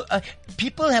again,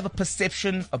 people have a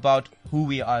perception about who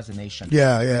we are as a nation.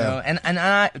 Yeah. And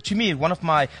I, to me, one of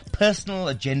my personal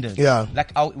agendas. Yeah.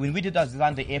 Like when we did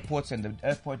design the airports and the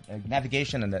airport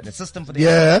navigation and the system for the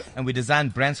airport, and we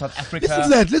designed Brand South Africa.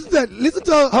 Listen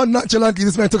to how nonchalantly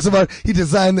this man talks about he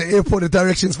designed the airport, the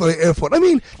directions for the airport. I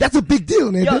mean, that's a big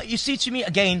deal, man. Yeah, you see, to me,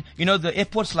 again, the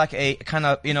airport's like a kind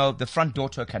of, the front door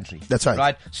to a country. That's right.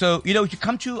 Right? So, if you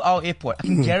come to our airport, I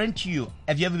can guarantee you,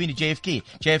 have you ever been to JFK?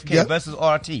 JFK versus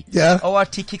ORT. Yeah.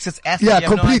 ORT kicks its ass. Yeah,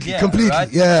 completely.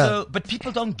 Right? Yeah. So, but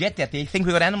people don't get that. They think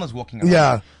we got animals walking around.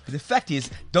 Yeah. But the fact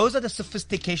is, those are the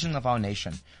sophistication of our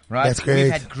nation, right? That's great.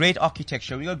 We've had great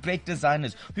architecture. We got great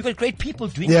designers. We got great people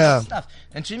doing this stuff.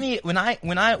 And to me, when I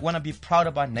want to be proud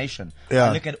of our nation,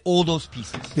 I look at all those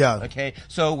pieces. Yeah. Okay.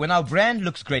 So when our brand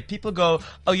looks great, people go,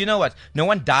 "Oh, you know what? No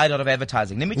one died out of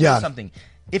advertising." Let me tell you something.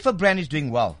 If a brand is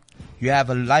doing well, you have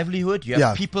a livelihood, you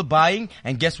have people buying,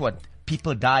 and guess what?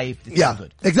 People die if it's not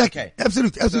good. Exactly. Okay.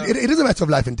 Absolutely. So, it is a matter of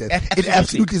life and death. It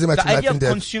absolutely is a matter of life and death. The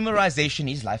idea of consumerization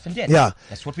is life and death. Yeah.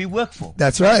 That's what we work for.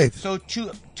 That's right. So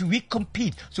we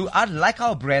compete. So I like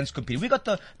our brands compete. We got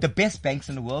the best banks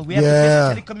in the world. We have the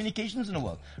best telecommunications in the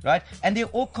world, right? And they're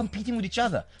all competing with each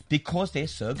other because they're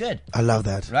so good. I love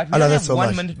that. Right? I love that so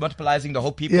much. 1 minute monopolizing the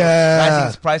whole people, rising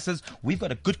its prices. We've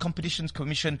got a good competitions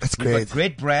commission. That's We've great. got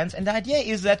great brands. And the idea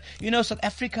is that, South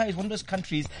Africa is one of those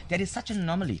countries that is such an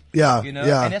anomaly. Yeah.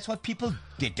 And that's what people,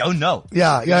 they don't know.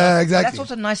 Yeah, exactly. That's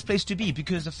also a nice place to be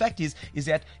because the fact is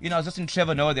that, I was just in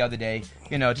Trevor Noah the other day,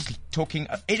 just talking,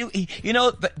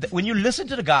 when you listen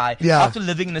to the guy after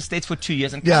living in the States for 2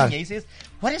 years and coming here, he says,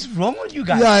 what is wrong with you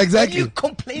guys? Yeah, exactly. Why do you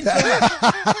complain so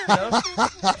much?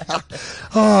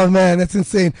 Oh man, that's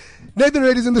insane. Nathan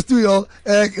Reddy's in the studio.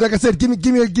 Like I said, give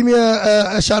me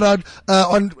a shout out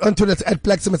on Twitter. That's at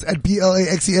Plaxem. It's at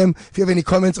BLAXEM. If you have any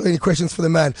comments or any questions for the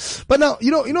man. But now,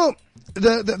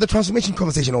 the transformation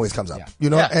conversation always comes up,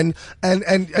 and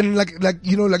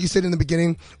like you said in the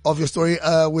beginning of your story,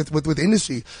 with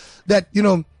industry, that,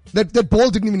 that ball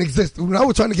didn't even exist. Now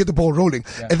we're trying to get the ball rolling.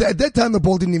 At that time, the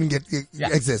ball didn't even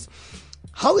exist.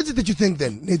 How is it that you think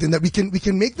then, Nathan, that we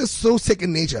can make this so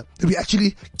second nature that we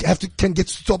actually can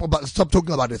stop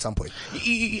talking about it at some point?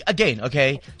 Again,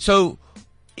 okay. So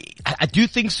I do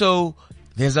think so.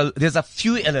 There's a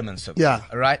few elements of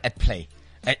right at play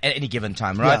at any given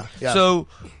time, right? Yeah. So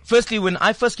firstly, when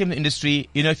I first came to the industry,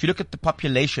 if you look at the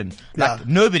population, like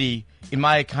nobody in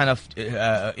my kind of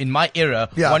in my era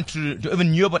want to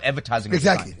even knew about advertising.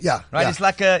 Exactly. Yeah. Right. Yeah. It's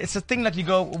like it's a thing that you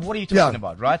go, what are you talking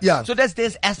about, right? Yeah. So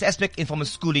there's aspect from a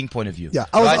schooling point of view. Yeah.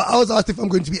 I was asked if I'm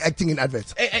going to be acting in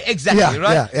adverts. Exactly.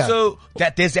 Right. Yeah. So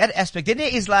there's that aspect. Then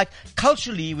there is like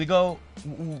culturally we go.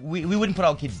 We wouldn't put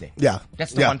our kids there. Yeah.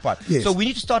 That's the one part. Yes. So we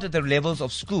need to start at the levels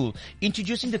of school,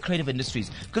 introducing the creative industries.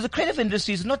 Because the creative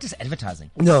industries is not just advertising.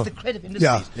 No. It's the creative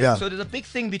industries. Yeah. So there's a big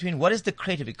thing between what is the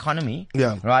creative economy,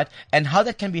 Yeah. right? And how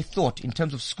that can be thought in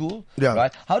terms of school, Yeah.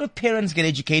 right? How do parents get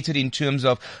educated in terms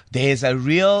of there's a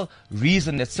real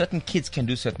reason that certain kids can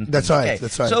do certain things. That's right. Okay.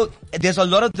 That's right. So there's a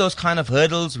lot of those kind of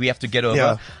hurdles we have to get over.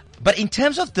 Yeah. But in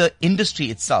terms of the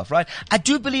industry itself, right, I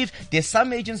do believe there's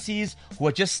some agencies who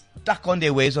are just stuck on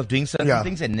their ways of doing certain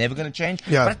things and never going to change.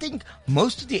 Yeah. But I think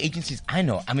most of the agencies I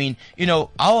know, I mean,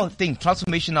 our thing,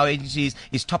 transformation in our agencies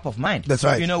is top of mind. That's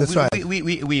right. That's right.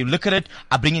 We look at it.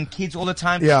 I bring in kids all the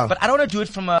time. Yeah. But I don't want to do it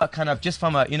from a kind of, just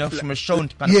from a, from a show.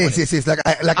 Kind of Yes. Like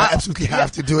I absolutely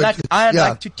have to do it. I'd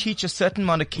like to teach a certain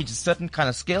amount of kids a certain kind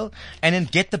of skill and then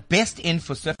get the best in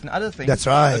for certain other things. That's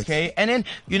right. Okay. And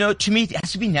then, to me, it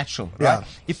has to be natural, right? Yeah.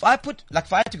 If I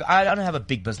had to go, I don't have a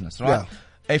big business, right? Yeah.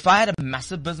 If I had a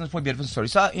massive business, probably be a different story.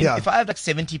 So if I have like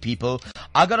 70 people,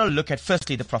 I got to look at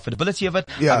firstly the profitability of it.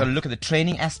 Yeah. I got to look at the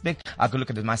training aspect. I got to look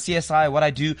at my CSI, what I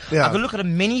do. Yeah. I got to look at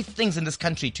many things in this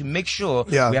country to make sure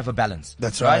we have a balance.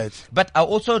 That's right. But I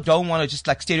also don't want to just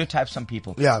like stereotype some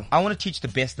people. Yeah. I want to teach the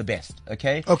best.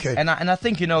 Okay. Okay. And I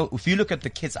think, if you look at the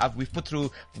kids we've put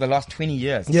through for the last 20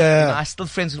 years. Yeah. I'm still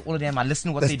friends with all of them. I listen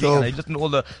to what That's they're doing. dope. I listen to all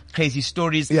the crazy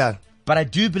stories. Yeah. But I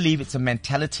do believe it's a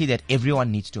mentality that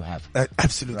everyone needs to have.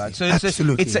 Absolutely. Right? So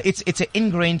absolutely. It's an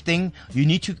ingrained thing. You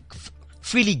need to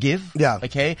freely give. Yeah.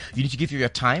 Okay. You need to give your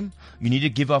time. You need to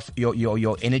give off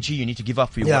your energy. You need to give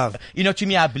off your Yeah. work. You know, to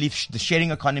me, I believe the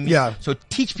sharing economy. Yeah. So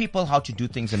teach people how to do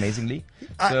things amazingly.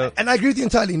 And I agree with you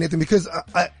entirely, Nathan, because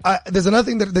there's another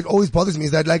thing that always bothers me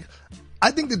is that, like, I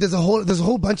think that there's a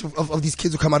whole bunch of these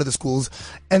kids who come out of the schools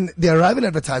and they arrive in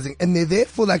advertising and they're there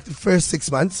for like the first 6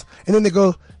 months and then they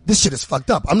go, this shit is fucked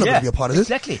up. I'm not going to be a part of this.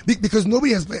 Exactly. Because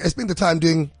nobody has spent the time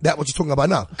doing that, what you're talking about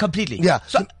now. Completely. Yeah.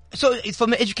 So it's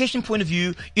from an education point of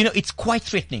view, you know, it's quite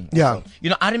threatening. Yeah. Also. You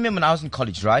know, I remember when I was in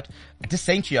college, right? Just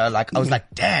saying to you, like, I was like,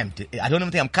 damn, I don't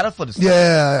even think I'm cut out for this.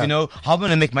 Yeah. You know, how am I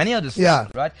going to make money out of this? Yeah.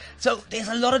 Right? So there's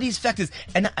a lot of these factors.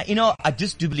 And, you know, I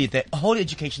just do believe that the whole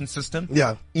education system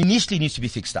initially needs to be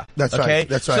fixed up. That's okay? right.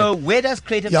 That's right. So where does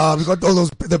creative... Yeah, we got all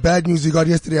the bad news we got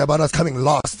yesterday about us coming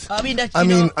last. I mean, that's, I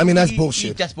mean, that's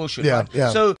bullshit. That's bullshit, Yeah, right? yeah.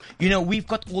 So, you know, we've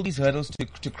got all these hurdles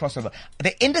to cross over.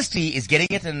 The industry is getting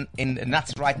it in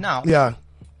nuts right now. Yeah.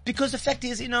 Because the fact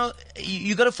is, you know,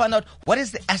 you got to find out what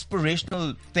is the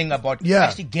aspirational thing about Yeah.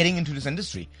 actually getting into this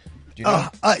industry. Do you know?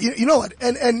 You know what?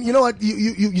 And you know what?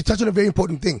 You touch on a very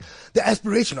important thing. The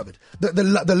aspiration of it.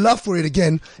 The love for it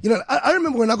again. You know, I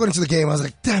remember when I got into the game, I was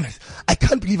like, damn it. I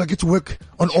can't believe I get to work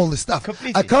on all this stuff.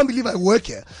 Completely. I can't believe I work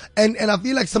here. And I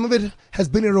feel like some of it has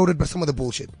been eroded by some of the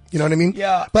bullshit. You know what I mean?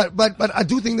 Yeah. But I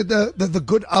do think that the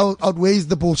good outweighs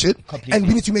the bullshit. Completely. And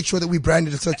we need to make sure that we brand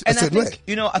it a certain way.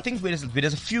 You know, I think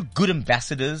there's a few good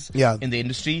ambassadors in the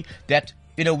industry that,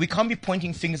 you know, we can't be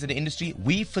pointing fingers at the industry.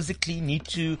 We physically need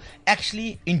to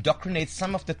actually indoctrinate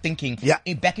some of the thinking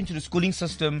back into the schooling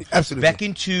system. Absolutely. Back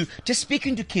into just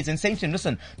speaking to kids and saying to them,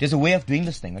 listen, there's a way of doing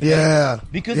this thing. Okay? Yeah.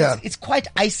 Because Yeah. it's quite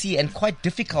icy and quite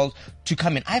difficult to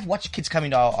come in. I've watched kids come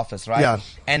into our office, right? Yeah.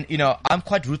 And, you know, I'm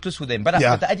quite ruthless with them. But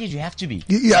the idea is you have to be.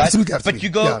 You absolutely have to But be. you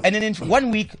go, Yeah. and then in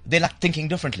 1 week, they're like thinking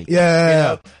differently. Yeah. You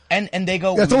know? And they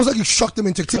go. Yeah, it's almost like you shock them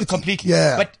into activity. Completely.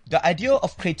 Yeah. But the idea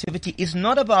of creativity is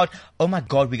not about, oh my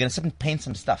God, we're going to sit and paint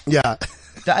some stuff. Yeah.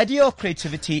 The idea of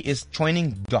creativity is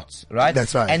joining dots, right?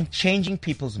 That's right. And changing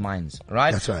people's minds,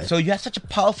 right? That's right. So you have such a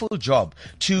powerful job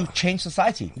to change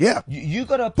society. Yeah. You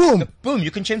got to Boom.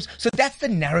 you can change. So that's the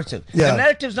narrative. Yeah. The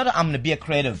narrative is not I'm going to be a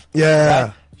creative. Yeah.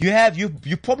 Right?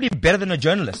 You're probably better than a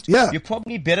journalist. Yeah. You're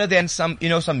probably better than some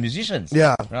musicians.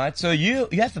 Yeah. Right? So you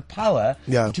have the power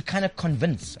to kind of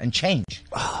convince and change.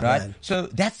 Right? man. So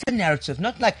that's the narrative.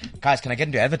 Not like, guys, can I get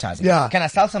into advertising? Yeah. Can I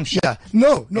sell some shit? Yeah,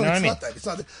 no, You know what I it's mean? not that. It's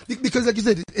not that. Because, like you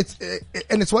said,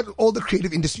 it's what all the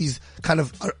creative industries kind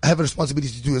of have a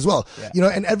responsibility to do as well. Yeah. You know,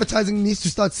 and advertising needs to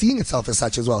start seeing itself as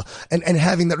such as well, and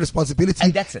having that responsibility,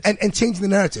 And that's it. and changing the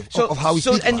narrative of how we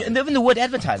speak about it. and even the word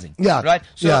advertising. Yeah. Right?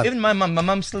 So Yeah. even my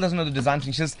mom still doesn't know the design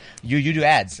thing. She says, you do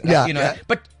ads. Like, Yeah, you know, yeah.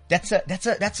 but that's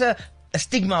a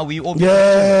stigma we all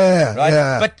Yeah, right?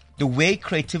 yeah. But the way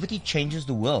creativity changes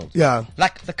the world. Yeah.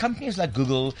 Like the companies like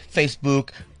Google, Facebook,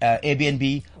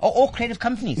 Airbnb are all creative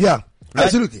companies. Yeah. Right?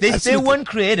 Absolutely. They Absolutely. weren't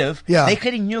creative. Yeah. They're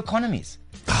creating new economies.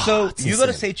 So it's you got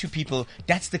to insane. say to people,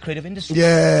 that's the creative industry.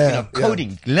 Yeah, You know,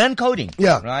 coding. Learn coding.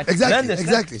 Yeah, Right? exactly, Learn this.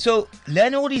 exactly. So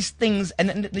learn all these things.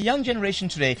 And the young generation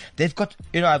today, they've got,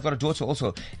 you know, I've got a daughter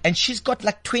also, and she's got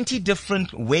like 20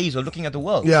 different ways of looking at the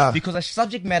world. Yeah. Because her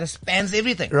subject matter spans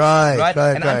everything. Right, right,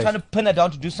 And I'm right. trying to pin her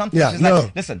down to do something. Yeah, She's no.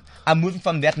 like, listen, I'm moving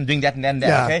from that and doing that and that and that.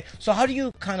 Yeah. Okay. So how do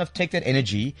you kind of take that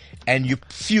energy and you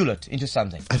fuel it into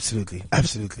something? Absolutely,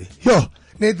 absolutely. Yo,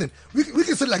 Nathan, we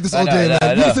can sit like this all know, day, I man.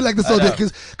 know, We can sit like this all I day know.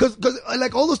 because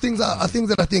like all those things are things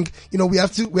that I think, you know, we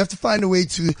have to find a way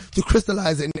to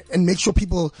crystallize it and make sure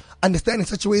people understand in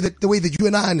such a way that the way that you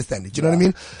and I understand it. You know what I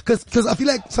mean? Because I feel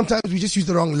like sometimes we just use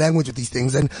the wrong language with these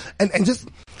things, and just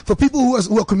for people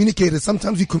who are communicators,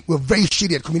 sometimes we're very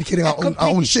shitty at communicating our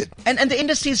own shit. And the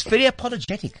industry is very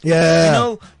apologetic. Yeah. You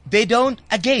know, they don't,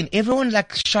 again, everyone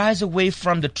like shies away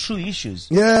from the true issues.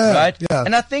 Yeah, Right? yeah.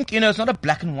 And I think, you know, it's not a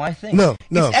black and white thing. No.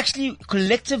 It's actually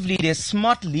collectively, there's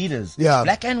smart leaders. Yeah.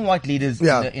 Black and white leaders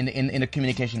Yeah. in the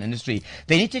communication industry.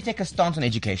 They need to take a stance on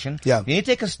education. Yeah. They need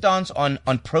to take a stance on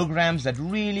programs that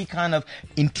really kind of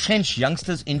entrench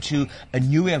youngsters into a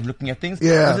new way of looking at things.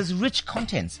 Yeah. Because there's rich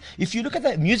contents. If you look at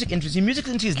the music industry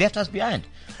has left us behind.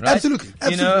 Right? Absolutely.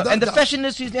 You know, Absolutely. and the That- fashion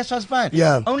industry has left us behind.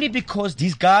 Yeah. Only because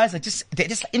these guys they're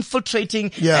just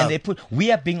infiltrating Yeah. and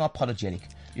we are being apologetic.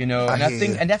 You know, and I hear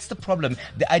think, you. and that's the problem.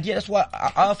 The idea, that's why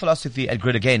our philosophy at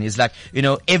Grid again is like, you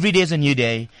know, every day is a new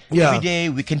day. Yeah. Every day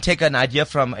we can take an idea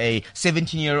from a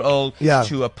 17-year-old Yeah.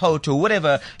 to a poet or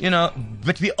whatever, you know,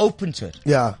 but we're open to it.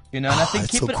 Yeah. You know, and I think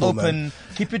That's keep so it cool, open, man.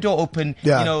 keep your door open,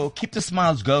 Yeah. you know, keep the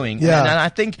smiles going. Yeah. And I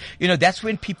think, you know, that's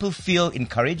when people feel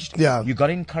encouraged. Yeah. You got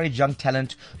to encourage young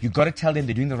talent. You got to tell them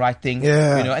they're doing the right thing.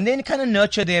 Yeah. You know, and then kind of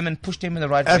nurture them and push them in the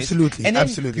right Absolutely, ways. And then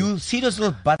absolutely. you'll see those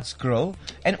little buds grow.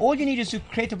 And all you need is to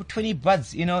create create about 20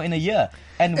 buds, in a year.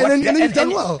 And then you've done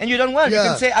well. And you've done well. Yeah. You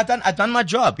can say, I've done my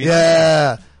job.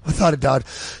 Yeah. Without a doubt.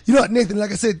 You know what, Nathan,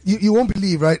 like I said, you won't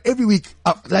believe, right? Every week,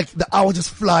 like the hour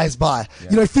just flies by.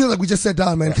 Yeah. It feels like we just sat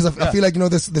down, man, because I feel like,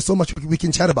 there's so much we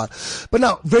can chat about. But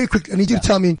now, very quick, I need you to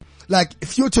tell me, like,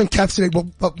 if you were to encapsulate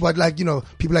what like,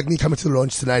 people like me coming to the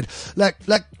launch tonight, like,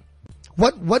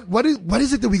 what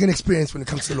is it that we're going to experience when it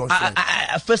comes to the launch tonight?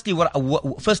 Firstly, we're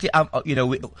going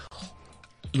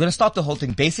to start the whole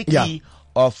thing basically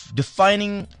of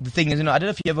defining the thing is, I don't know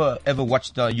if you ever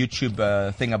watched the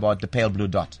YouTube thing about the pale blue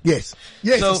dot. Yes,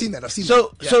 so, I've seen that.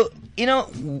 So,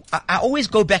 I always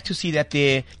go back to see that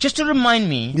there, just to remind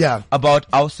me about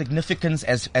our significance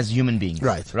as human beings.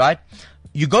 Right?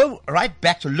 You go right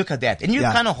back to look at that, and you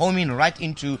kind of home in right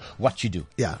into what you do.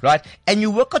 Right? And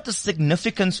you work out the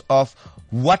significance of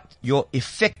what your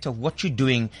effect of what you're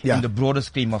doing in the broader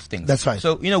scheme of things. That's right.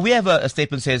 So, we have a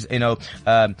statement that says,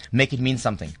 make it mean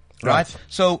something. Right?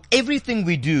 So everything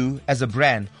we do as a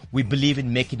brand, we believe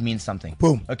in make it mean something.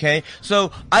 Boom. Okay?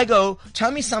 So I go, tell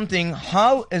me something,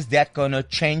 how is that going to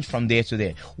change from there to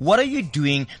there? What are you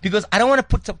doing? Because I don't want to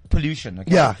put up pollution.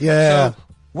 Okay? Yeah. So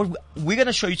what we're going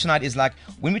to show you tonight is like,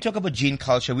 when we talk about gene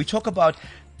culture, we talk about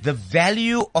the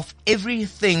value of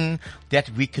everything that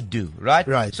we could do, right?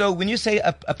 Right. So when you say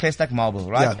a place like Marble,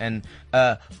 right? And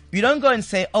you don't go and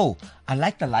say, oh, I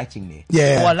like the lighting there.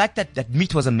 Yeah. Or I like that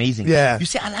meat was amazing. Yeah. You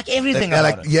say, I like everything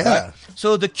about it. Yeah. Right?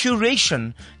 So the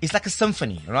curation is like a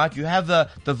symphony, right? You have the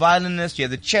violinist, you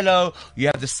have the cello, you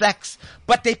have the sax,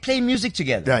 but they play music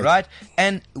together, right?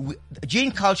 And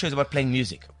gene culture is about playing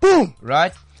music. Boom!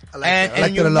 Right? I like that. I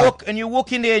like that a lot. And you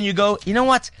walk in there and you go, you know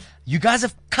what? You guys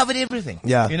have covered everything.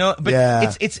 Yeah.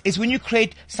 But it's when you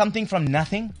create something from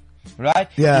nothing, right?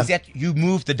 Yeah. Is that you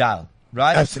move the dial,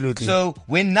 right? Absolutely. So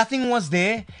when nothing was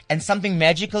there and something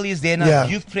magical is there now,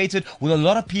 you've created with a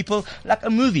lot of people, like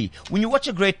a movie. When you watch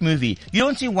a great movie, you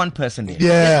don't see one person there.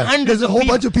 Yeah. There's a whole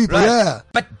bunch of people, right?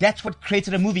 But that's what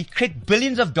created a movie. Create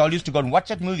billions of dollars to go and watch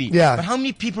that movie. Yeah. But how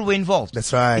many people were involved?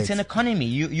 That's right. It's an economy.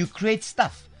 You create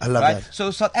stuff. I love that. So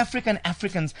South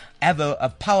Africans have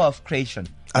a power of creation.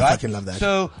 I fucking love that.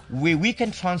 So we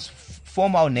can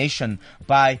transform our nation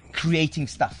by creating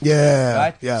stuff. Yeah.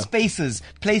 Right? Yeah. Spaces,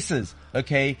 places,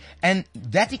 okay? And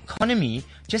that economy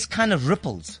just kind of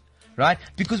ripples. Right?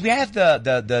 Because we have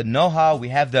the know-how, we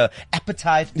have the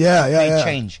appetite to create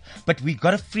change. But we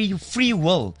got a free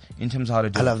will in terms of how to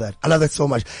do it. I love that. I love that so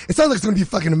much. It sounds like it's going to be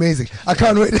fucking amazing. I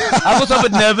can't wait. I'm also a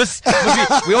bit nervous.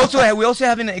 We also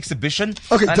have an exhibition.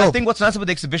 Okay, and dope. I think what's nice about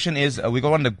the exhibition is we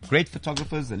got one of the great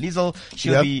photographers, Liesel.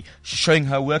 She'll be showing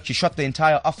her work. She shot the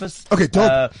entire office. Okay,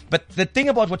 dope. But the thing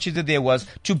about what she did there was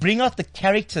to bring out the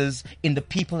characters in the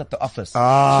people at the office.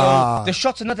 So the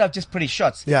shots are not just pretty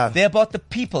shots. Yeah. They're about the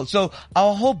people. So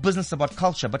our whole business is about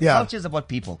culture, but culture is about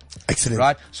people. Excellent.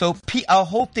 Right? So our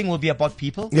whole thing will be about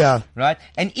people. Yeah. Right?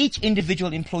 And each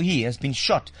individual employee has been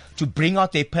shot to bring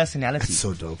out their personality. That's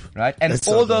so dope. Right? And That's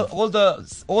all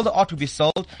so the art will be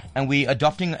sold, and we're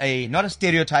adopting not a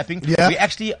stereotyping. Yeah. We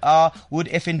actually are with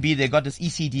FNB. They got this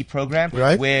ECD program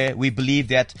where we believe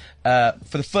that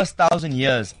for the first 1,000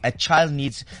 years, a child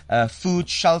needs food,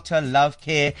 shelter, love,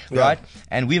 care. Right?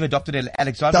 And we've adopted an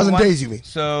Alexander 1,000 days, you mean?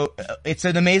 So it's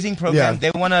an amazing program.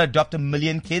 They want to adopt 1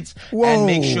 million kids and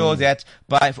make sure that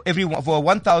for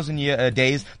 1,000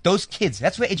 days, those kids,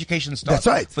 that's where education starts. That's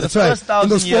right. For the first 1,000 in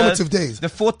those years, formative days. the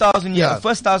 4,000 years, the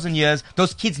first 1,000 years,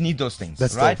 those kids need those things.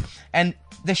 That's right? dope. And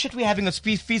the shit we're having,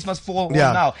 fees must fall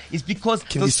now, is because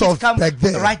those kids come back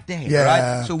there. right there. Yeah.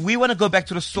 Right? So we want to go back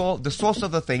to the source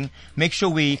of the thing, make sure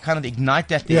we kind of ignite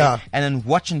that there, and then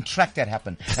watch and track that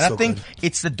happen. And I think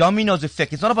it's the dominoes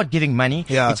effect. It's not about giving money.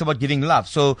 It's about giving love.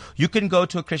 So you can go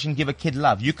to a Christian, give a kid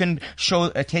love. You can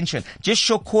show attention. Just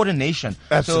show coordination.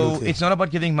 Absolutely. So it's not about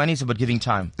giving money, it's about giving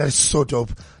time. That is so dope.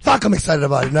 Fuck, I'm excited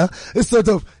about it now. It's so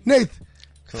dope. Nate.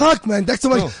 Cool. Fuck, man, thanks so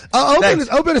much. Cool. I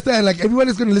hope you understand, like, everyone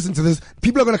is going to listen to this.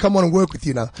 People are going to come on and work with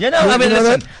you now. Yeah, no, I mean,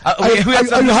 listen, we have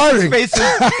some limited spaces.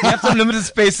 We have some limited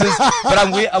spaces, but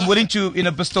I'm willing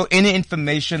to, bestow any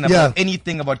information about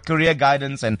anything about career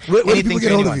guidance and anything to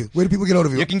anyone. Where do people get hold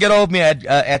of you? You can get hold of me at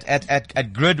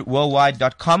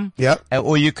gridworldwide.com. Yeah.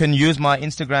 Or you can use my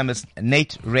Instagram as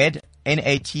Nate Red.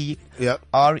 NATRED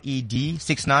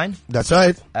 69. That's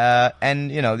right.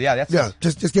 And that's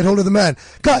just get hold of the man.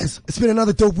 Guys, it's been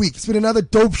another dope week. It's been another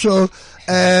dope show.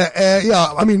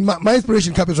 I mean, my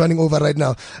inspiration cup is running over right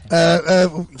now.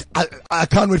 I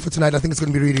can't wait for tonight. I think it's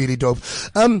going to be really, really dope.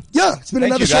 It's been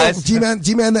another show. G-Man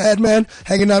the Ad Man,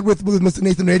 hanging out with Mr.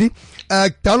 Nathan Reddy.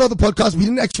 Download the podcast. We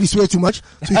didn't actually swear too much.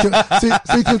 So you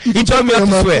can he told me not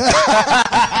to swear.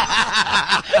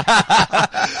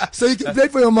 So you can play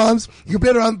it for your moms. You can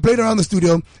play it around the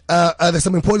studio. There's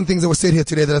some important things that were said here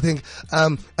today that I think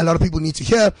a lot of people need to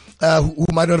hear who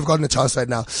might not have gotten a chance right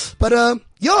now. But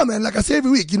yeah, man, like I say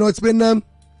every week, it's been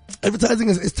advertising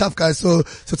is tough, guys. So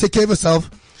take care of yourself.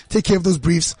 Take care of those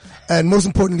briefs, and most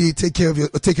importantly, take care of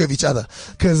each other,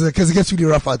 because it gets really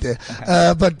rough out there.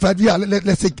 But yeah,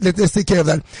 let's take care of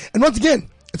that. And once again,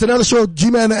 it's another show,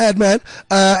 G-Man the Ad Man.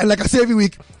 And like I say every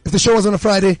week, if the show was on a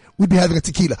Friday, we'd be having a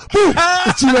tequila. Boom!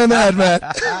 It's G-Man the Ad Man.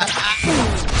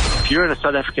 If you're in a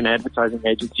South African advertising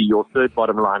agency, your third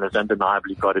bottom line has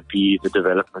undeniably got to be the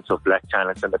development of black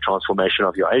talent and the transformation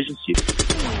of your agency.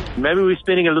 Maybe we're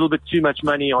spending a little bit too much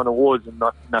money on awards and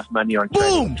not enough money on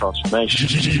training and transformation.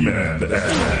 G-Man the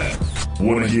Ad Man.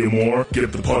 Want to hear more?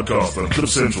 Get the podcast on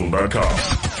CliffCentral.com.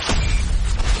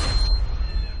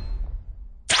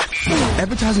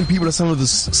 Advertising people are some of the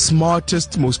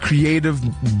smartest, most creative,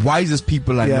 wisest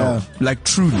people I know. Like,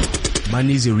 truly.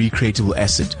 Money is a recreatable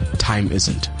asset. Time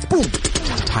isn't. Boom.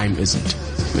 Time isn't.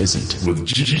 With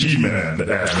G-Man the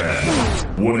Ad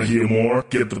Man. Want to hear more?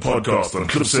 Get the podcast on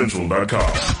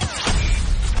CliffCentral.com.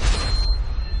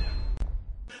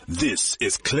 This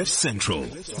is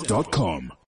CliffCentral.com.